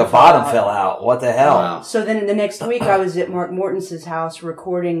 hey, the bottom fell out. What the hell? Wow. So then the next week I was at Mark Mortensen's house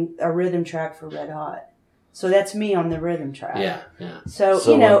recording a rhythm track for Red Hot. So that's me on the rhythm track. Yeah.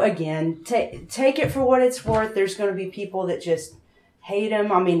 So again, take it for what it's worth. There's going to be people that just hate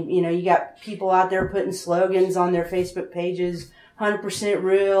him. I mean, you got people out there putting slogans on their Facebook pages, 100%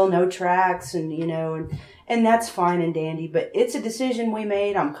 real, no tracks, and and that's fine and dandy, but it's a decision we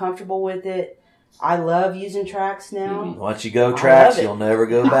made. I'm comfortable with it. I love using tracks now. Once you go tracks, you'll never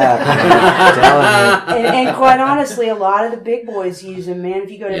go back. I'm telling you. And quite honestly, a lot of the big boys use them, man.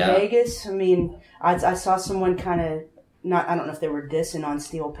 If you go to Vegas, I mean, I saw someone kind of, I don't know if they were dissing on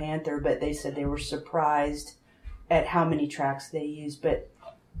Steel Panther, but they said they were surprised at how many tracks they use. But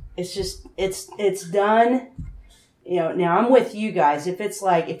it's just, it's done. Now I'm with you guys.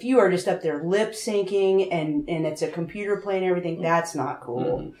 If you are just up there lip syncing and it's a computer playing everything, that's not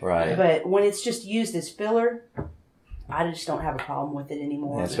cool. Right. But when it's just used as filler, I just don't have a problem with it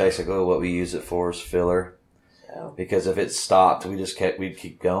anymore. That's basically what we use it for, is filler. Because if it stopped, we'd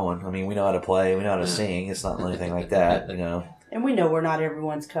keep going. I mean, we know how to play, we know how to sing. It's not anything like that, And we know we're not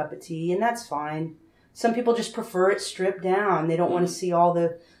everyone's cup of tea, and that's fine. Some people just prefer it stripped down. They don't want to see all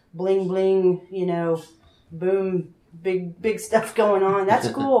the bling bling, boom, big stuff going on. That's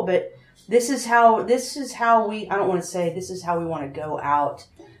cool, but this is how we, I don't want to say this is how we want to go out,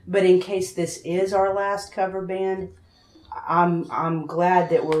 but in case this is our last cover band, I'm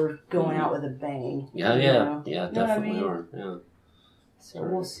glad that we're going out with a bang. Yeah, definitely are. Yeah. So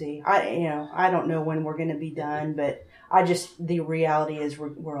we'll see. I don't know when we're going to be done, but the reality is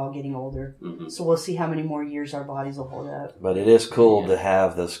we're all getting older. Mm-hmm. So we'll see how many more years our bodies will hold up. But it is cool to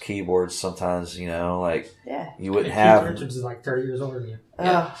have those keyboards sometimes, you wouldn't have. Richards is like 30 years older than you.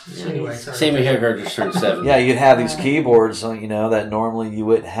 Anyway, Sammy Hagar just turned 70. Yeah, you'd have these keyboards, that normally you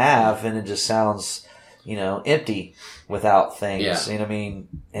wouldn't have, and it just sounds, empty without things. Yeah. And I mean,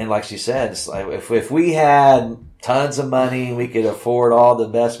 and like she said, it's like if we had tons of money, we could afford all the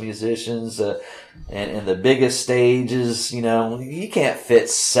best musicians, and the biggest stages, you can't fit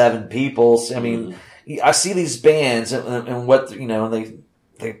 7 people. I mean, I see these bands and what,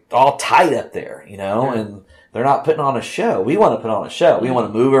 they're all tight up there, and they're not putting on a show. We want to put on a show. We want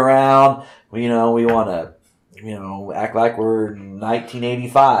to move around. We want to, act like we're in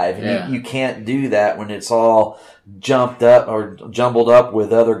 1985. And you can't do that when it's all jumped up or jumbled up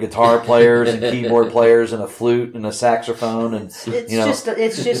with other guitar players and keyboard players and a flute and a saxophone. And it's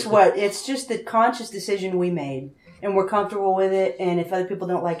just the conscious decision we made, and we're comfortable with it. And if other people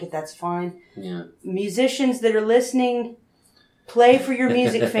don't like it, that's fine. Yeah. Musicians that are listening, play for your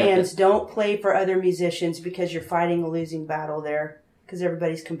music fans. Don't play for other musicians, because you're fighting a losing battle there, because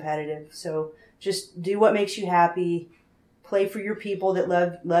everybody's competitive. So just do what makes you happy. play for your people that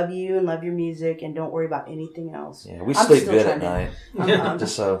love you and love your music, and don't worry about anything else. Yeah, we I'm sleep still good at trying night.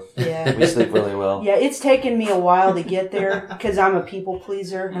 Just so Yeah. we sleep really well. Yeah, it's taken me a while to get there because I'm a people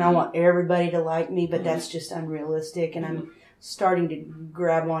pleaser and I want everybody to like me, but that's just unrealistic, and I'm starting to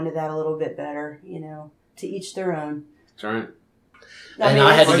grab onto that a little bit better, to each their own. That's right. I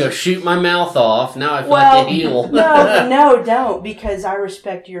I had to go shoot my mouth off. Now I feel like a heel. No, don't, because I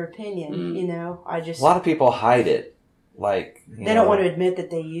respect your opinion, I just... A lot of people hide it. Like, they don't want to admit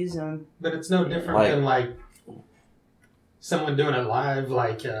that they use them. But it's no different than someone doing it live,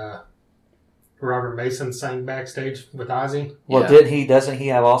 Robert Mason sang backstage with Ozzy. Well, doesn't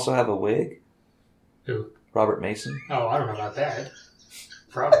he also have a wig? Who? Robert Mason? Oh, I don't know about that.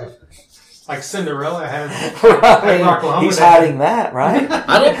 Probably. Like Cinderella had Oklahoma. He's hiding that, right?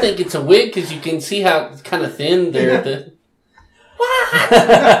 I don't think it's a wig because you can see how it's kind of thin there. What?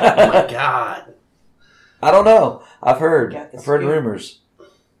 Oh my God. I don't know. I've heard rumors.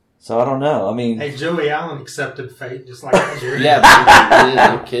 So I don't know. I mean, hey, Joey Allen accepted fate just like I did.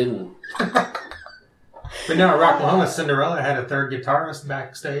 Yeah, no kidding. But no, Rocklahoma, Cinderella had a third guitarist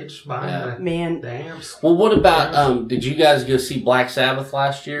backstage behind the amps. Well, what about, did you guys go see Black Sabbath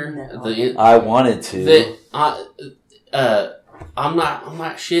last year? No. I wanted to. I'm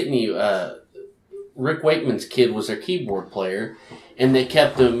not shitting you. Rick Wakeman's kid was their keyboard player, and they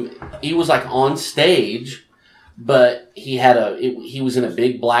kept him, he was on stage, but he was in a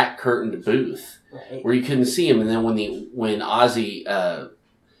big black curtained booth where you couldn't see him. And then when Ozzy,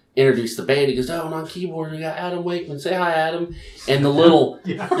 introduced the band, he goes, "Oh, and on keyboard we got Adam Wakeman. Say hi, Adam." And the little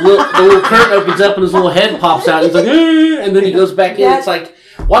curtain opens up and his little head pops out. And he's like, and then he goes back in. It's like,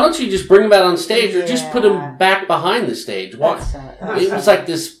 why don't you just bring him out on stage or just put him back behind the stage? It was like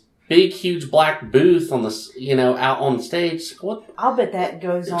this big, huge black booth on the out on the stage. What? I'll bet that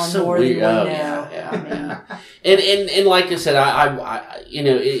goes on so more weird. than we know. Yeah. And like I said, I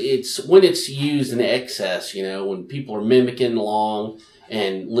it's when it's used in excess. When people are mimicking along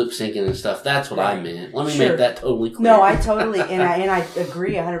and lip syncing and stuff. That's what I meant. Let me make that totally clear. No, I totally and I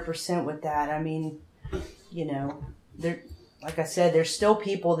agree 100% with that. I mean, there, like I said, there's still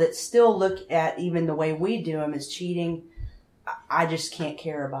people that still look at even the way we do them as cheating. I just can't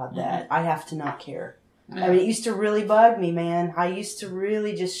care about that. I have to not care. Yeah. I mean, it used to really bug me, man. I used to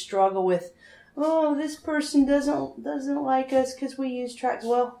really just struggle with, this person doesn't like us because we use tracks.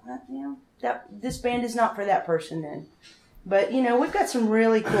 Well, this band is not for that person then. But, we've got some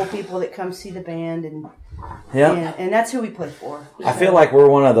really cool people that come see the band, and that's who we play for. I feel like we're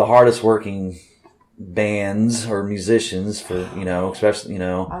one of the hardest working bands or musicians for, especially,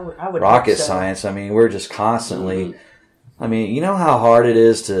 I would Rocket so. Science. I mean, we're just constantly, I mean, you know how hard it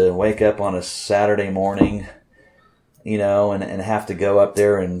is to wake up on a Saturday morning, and have to go up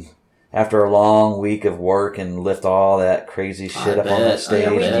there and after a long week of work and lift all that crazy shit up on that stage.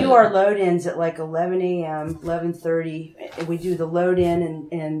 Yeah, we do our load-ins at 11 a.m., 11:30. We do the load-in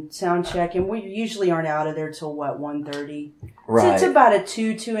and sound check, and we usually aren't out of there till, 1:30. Right. So it's about a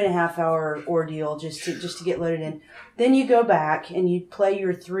 2.5 hour ordeal just to get loaded in. Then you go back and you play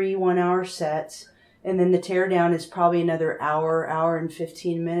your 3 1-hour sets, and then the teardown is probably another hour and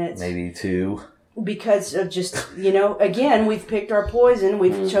 15 minutes. Maybe 2. Because of just, again, we've picked our poison.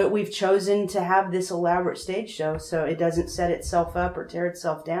 We've chosen to have this elaborate stage show so it doesn't set itself up or tear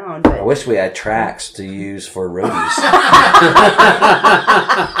itself down. But I wish we had tracks to use for roadies.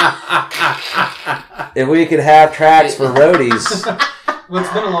 If we could have tracks for roadies. Well,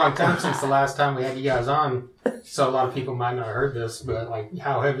 it's been a long time since the last time we had you guys on, so a lot of people might not have heard this, but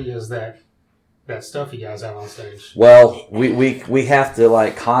how heavy is that stuff you guys have on stage? Well, we have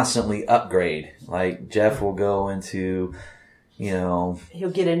to constantly upgrade. Like Jeff will go into, he'll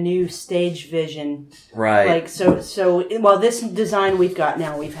get a new stage vision. Right. Well, this design we've got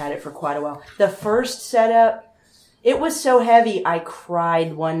now, we've had it for quite a while. The first setup, it was so heavy I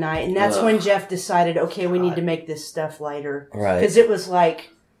cried one night, and that's when Jeff decided, okay, we need to make this stuff lighter. Right. Because it was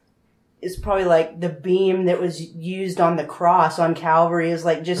it's probably the beam that was used on the cross on Calvary is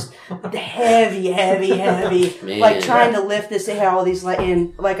just heavy. Man, trying to lift this. They had all these,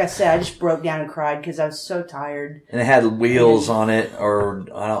 and like I said, I just broke down and cried because I was so tired. And it had wheels on it,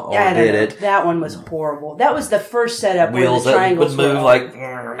 it? That one was horrible. That was the first setup wheels where the triangles that would move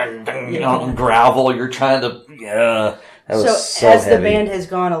on gravel. You're trying to, That was so as heavy. The band has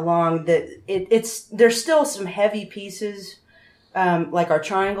gone along, there's still some heavy pieces. Like our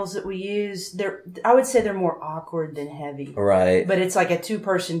triangles that we use, I would say they're more awkward than heavy. Right. But it's like a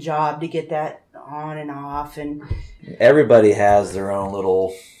 2-person job to get that on and off. And everybody has their own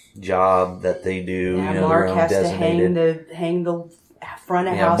little job that they do. Mark their own has designated. to hang the front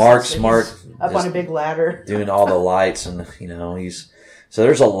of Yeah, house. Mark's so smart. he's up on a big ladder. Doing all the lights, and so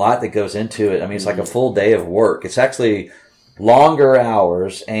there's a lot that goes into it. I mean, it's like a full day of work. It's actually longer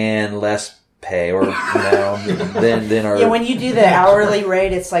hours and less pay, or than our. Yeah, when you do the hourly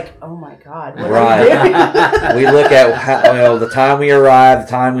rate, it's like, oh my god, what Right. are we doing? We look at how, the time we arrive,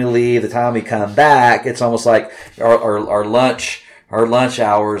 the time we leave, the time we come back. It's almost like our lunch. Our lunch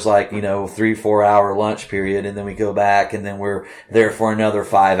hours, like 3-4 hour lunch period, and then we go back, and then we're there for another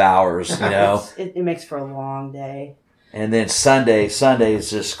 5 hours. It makes for a long day. And then Sunday is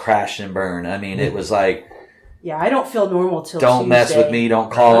just crash and burn. I mean, it was like, yeah, I don't feel normal till don't Tuesday. mess with me,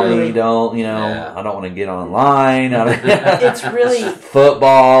 don't call Really? me, don't Yeah. I don't want to get online. It's really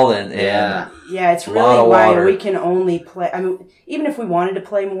football and yeah, it's a lot really of why water. we can only play. I mean, even if we wanted to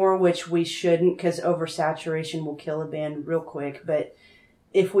play more, which we shouldn't, because oversaturation will kill a band real quick. But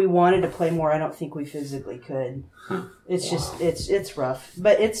if we wanted to play more, I don't think we physically could. It's just it's rough,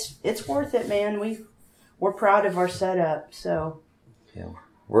 but it's worth it, man. We're proud of our setup, so.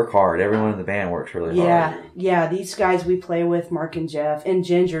 work hard. Everyone in the band works really hard. Yeah. These guys we play with, Mark and Jeff, and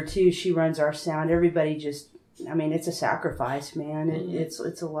Ginger too. She runs our sound. Everybody it's a sacrifice, man. It's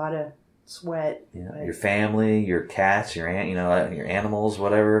a lot of sweat. Yeah, your family, your cats, your your animals,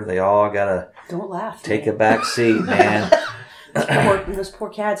 whatever. They all gotta Don't laugh. take man. a back seat, man. Those poor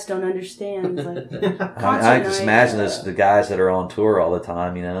cats don't understand. I just imagine the guys that are on tour all the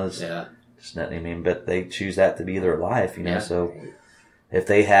time. It's Yeah. just nothing. I mean, but they choose that to be their life. Yeah. So if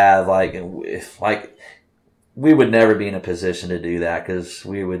they have we would never be in a position to do that, because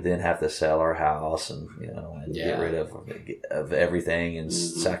we would then have to sell our house and get rid of everything and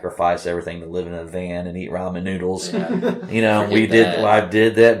sacrifice everything to live in a van and eat ramen noodles. Yeah. We did. I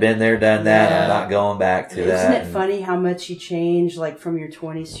did that. Been there, done that. I'm not going back to that. Isn't it funny how much you change, like from your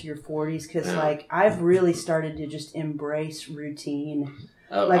 20s to your 40s? Because I've really started to just embrace routine.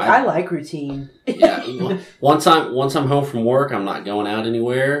 I like routine. Yeah. Once I'm home from work, I'm not going out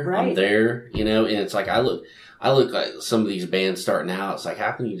anywhere. Right. I'm there, and it's like I look like some of these bands starting out. It's like,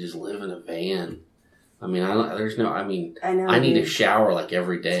 how can you just live in a van? I mean, I know, I need a shower like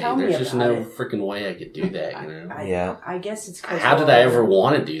every day. Tell me There's just about no it. freaking way I could do that, I guess it's because How did I ever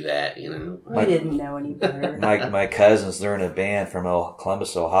want to do that, We didn't know any better. My cousins, they're in a band from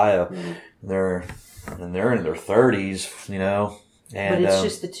Columbus, Ohio. Mm-hmm. They're in their 30s, And, but it's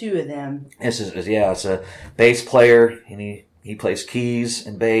just the two of them. It's a bass player, and he plays keys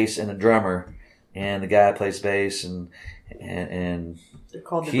and bass, and a drummer, and the guy plays bass and They're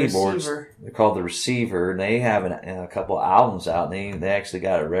called the keyboards. Receiver. They're called the Receiver, and they have a couple of albums out. And they actually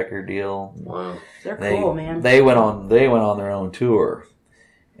got a record deal. Wow. They're cool, man. They went on their own tour,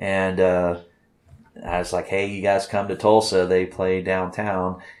 and I was like, "Hey, you guys come to Tulsa?" They play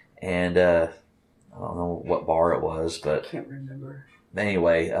downtown, and I don't know what bar it was, but I can't remember.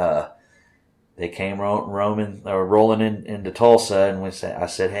 Anyway, they came rolling into Tulsa, and I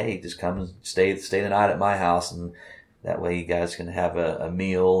said, "Hey, just come and stay the night at my house, and that way you guys can have a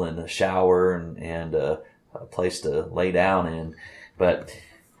meal and a shower and a place to lay down in." But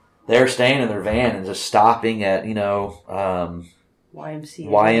they're staying in their van and just stopping at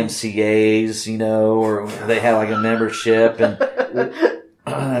YMCA's, or they had like a membership,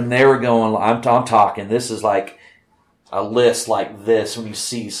 and they were going. I'm talking. This is like a list like this when you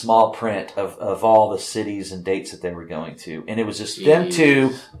see small print of all the cities and dates that they were going to, and it was just them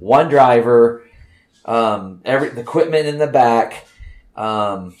two, one driver, the equipment in the back.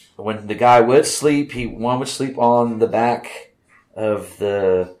 When the guy would sleep, one would sleep on the back of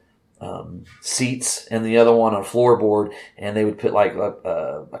the seats, and the other one on a floorboard, and they would put like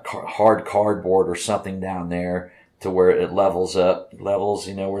a hard cardboard or something down there to where it levels,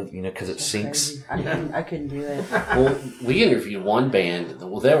 because it sinks. I couldn't do it. Well, we interviewed one band.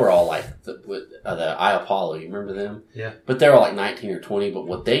 Well, they were all like the I Apollo. You remember them? Yeah. But they were like 19 or 20. But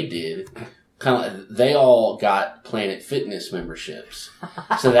what they did, they all got Planet Fitness memberships,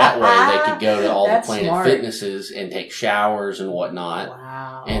 so that way they could go to all the Planet smart. Fitnesses and take showers and whatnot.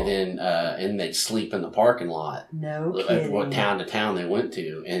 Wow. And then and they'd sleep in the parking lot. No Of kidding. what town to town they went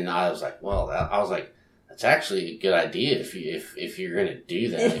to, and I was like, that's actually a good idea if you're going to do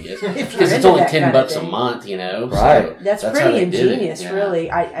that, I guess. If you're Because it's into only that kind of $10 a thing. month, Right. So That's how pretty they did it. ingenious, Yeah. really.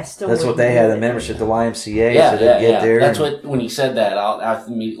 I still. That's what wouldn't they do had, it. a membership to YMCA, Yeah, so they'd get there. That's and, what, when you said that, I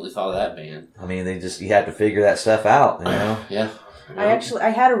immediately thought of that band. I mean, you had to figure that stuff out, Yeah. I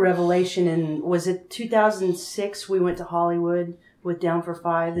had a revelation in, was it 2006? We went to Hollywood with Down for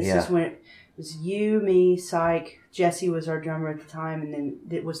Five. This is when it was you, me, Psych. Jesse was our drummer at the time, and then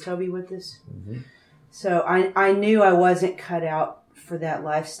was Toby with us? Mm-hmm. So I knew I wasn't cut out for that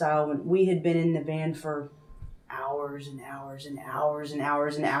lifestyle. When we had been in the band for hours and hours and hours and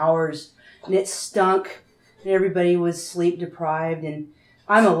hours and hours, and it stunk, and everybody was sleep deprived, and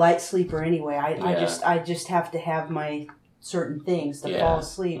I'm a light sleeper anyway. I just have to have my certain things to fall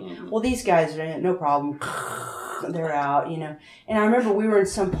asleep. Well, these guys are no problem. They're out, you know. And I remember we were in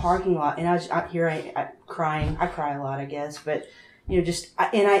some parking lot, and I crying. I cry a lot, I guess, but you know,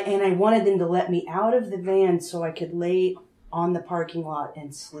 I wanted them to let me out of the van so I could lay on the parking lot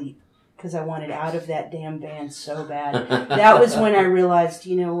and sleep, because I wanted out of that damn van so bad. That was when I realized,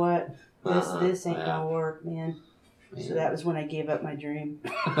 you know what, this ain't gonna work, man. So that was when I gave up my dream.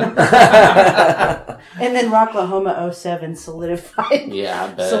 And then Rocklahoma 07 solidified. Yeah, I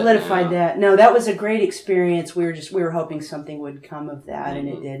bet. Solidified that. No, that was a great experience. We were hoping something would come of that, and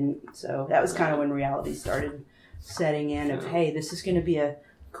it didn't. So that was kind of when reality started setting in of, hey, this is going to be a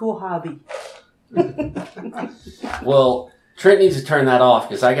cool hobby. Well, Trent needs to turn that off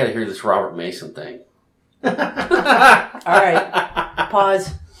because I got to hear this Robert Mason thing. All right.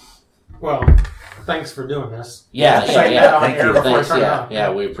 Pause. Well, thanks for doing this. Yeah. Thank you. Thanks.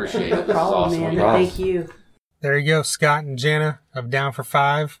 Yeah, we appreciate it. No This is problem, awesome. man. No problem. Thank you. There you go, Scott and Jenna of Down for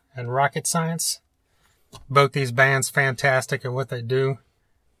Five and Rocket Science. Both these bands fantastic at what they do.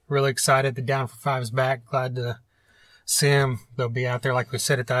 Really excited that Down for Five is back. Glad to see them. They'll be out there, like we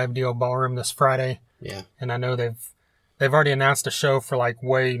said, at the IBDO Ballroom this Friday. Yeah. And I know they've already announced a show for like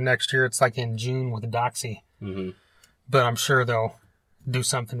way next year. It's like in June with Doxy. Mm-hmm. But I'm sure they'll do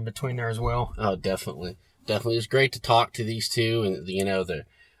something in between there as well. Oh, definitely. It's great to talk to these two, and you know,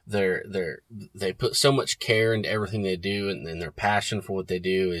 they put so much care into everything they do, and their passion for what they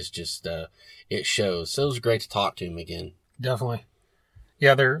do is just it shows. So it was great to talk to them again. Definitely.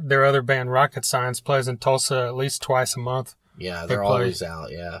 Yeah, their other band, Rocket Science, plays in Tulsa at least twice a month. Yeah, They they're play- always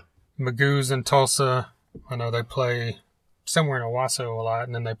out. Yeah. Magoo's in Tulsa. I know they play somewhere in Owasso a lot,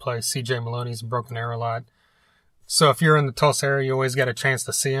 and then they play CJ Maloney's and Broken Arrow a lot. So if you're in the Tulsa area, you always get a chance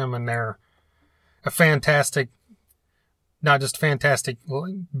to see them, and they're a fantastic, not just fantastic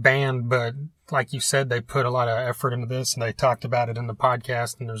band, but like you said, they put a lot of effort into this, and they talked about it in the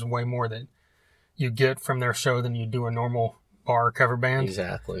podcast, and there's way more that you get from their show than you do a normal bar cover band.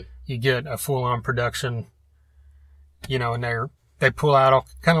 Exactly. You get a full-on production, you know, and they pull out all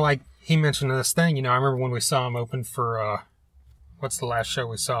kind of like he mentioned this thing. You know, I remember when we saw him open for what's the last show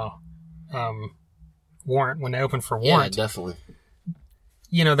we saw? Warrant. When they opened for Warrant, Yeah, definitely.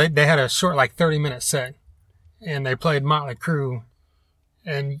 you know, they had a short, like 30-minute set, and they played Motley Crue,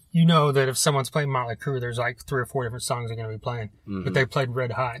 and you know that if someone's playing Motley Crue, there's like 3 or 4 different songs they're going to be playing, but they played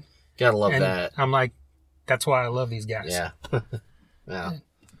Red Hot. Gotta love And that. I'm like, that's why I love these guys. Yeah. Yeah.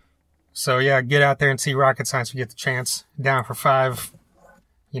 So yeah, get out there and see Rocket Science if you get the chance. Down for Five,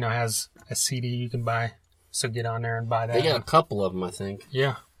 you know, has a CD you can buy. So get on there and buy that. They got a couple of them, I think.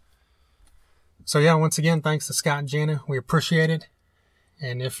 Yeah. So yeah, once again, thanks to Scott and Jana. We appreciate it.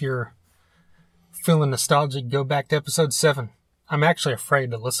 And if you're feeling nostalgic, go back to episode 7. I'm actually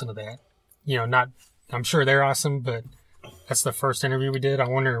afraid to listen to that. You know, I'm sure they're awesome, but that's the first interview we did. I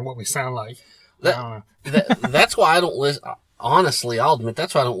wonder what we sound like. I don't know. That's why I don't listen. Honestly, I'll admit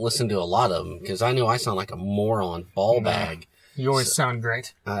that's why I don't listen to a lot of them, because I know I sound like a moron ball bag. You always sound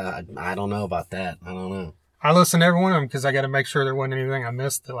great. I don't know about that. I don't know. I listen to every one of them because I got to make sure there wasn't anything I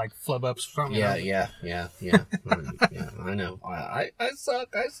missed that like flub ups or something. Yeah, you know? yeah. Yeah, I know. I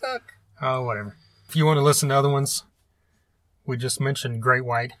suck. Oh, whatever. If you want to listen to other ones, we just mentioned Great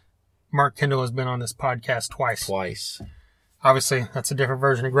White. Mark Kendall has been on this podcast twice. Obviously, that's a different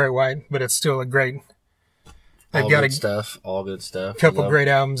version of Great White, but it's still a great. They've got All good stuff. couple great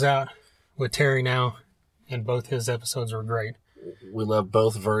albums out with Terry now, and both his episodes were great. We love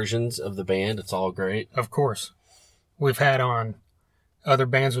both versions of the band. It's all great. Of course. We've had on other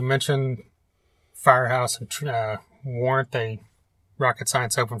bands we mentioned, Firehouse and Warrant. Rocket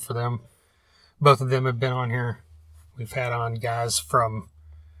Science opened for them. Both of them have been on here. We've had on guys from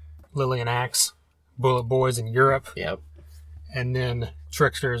Lillian Axe, Bullet Boys in Europe, Yep. and then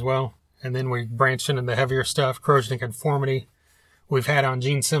Trickster as well. And then we branched into the heavier stuff, Corrosion and Conformity. We've had on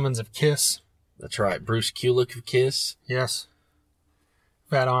Gene Simmons of Kiss. That's right. Bruce Kulick of Kiss. Yes.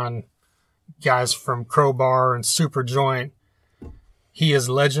 We've had on guys from Crowbar and Super Joint. He is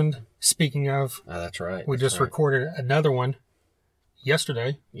Legend, speaking of. That's right. We just recorded another one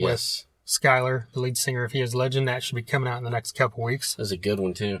yesterday Yes. with Skylar, the lead singer of He is Legend. That should be coming out in the next couple weeks. That's a good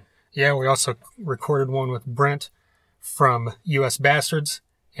one, too. Yeah, we also recorded one with Brent from U.S. Bastards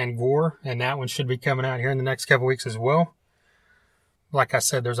and Gore, and that one should be coming out here in the next couple weeks as well. Like I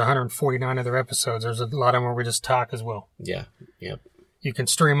said, there's 149 other episodes. There's a lot of them where we just talk as well. Yeah. Yep. You can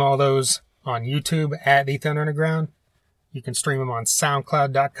stream all those on YouTube at The Thunder Underground. You can stream them on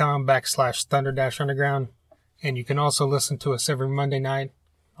SoundCloud.com/Thunder-Underground. And you can also listen to us every Monday night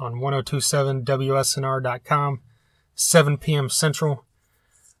on 1027WSNR.com, 7 p.m. Central.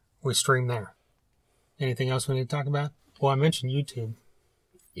 We stream there. Anything else we need to talk about? Well, I mentioned YouTube.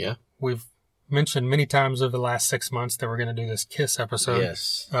 Yeah. We've mentioned many times over the last 6 months that we're going to do this Kiss episode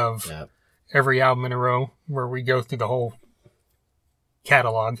of every album in a row where we go through the whole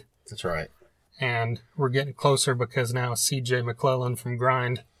catalog. That's right. And we're getting closer because now CJ McClellan from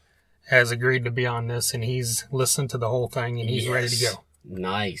Grind has agreed to be on this, and he's listened to the whole thing, and he's ready to go.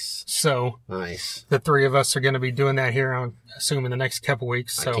 Nice. So nice. The three of us are going to be doing that here, I'm assuming, the next couple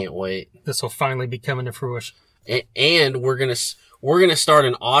weeks. So I can't wait. This will finally be coming to fruition. And we're gonna start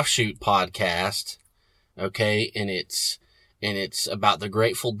an offshoot podcast, okay? And it's about the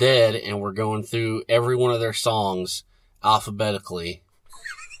Grateful Dead, and we're going through every one of their songs alphabetically,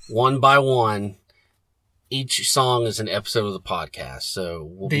 one by one. Each song is an episode of the podcast.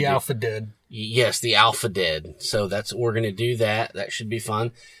 So the Alpha Dead. Yes, the Alpha Dead. So we're going to do that. That should be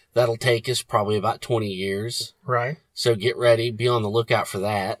fun. That'll take us probably about 20 years. Right. So get ready. Be on the lookout for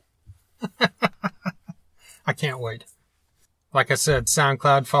that. I can't wait. Like I said,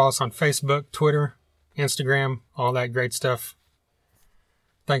 SoundCloud, follow us on Facebook, Twitter, Instagram, all that great stuff.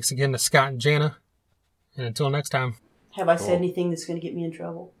 Thanks again to Scott and Jana. And until next time. Have I said anything that's going to get me in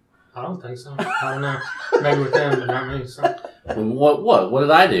trouble? I don't think so. I don't know. Maybe with them, but not me. So. What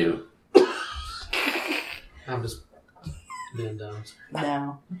did I do? I'm just being dumb.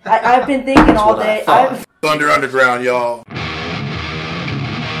 No. I've been thinking all day. Thunder Underground, y'all.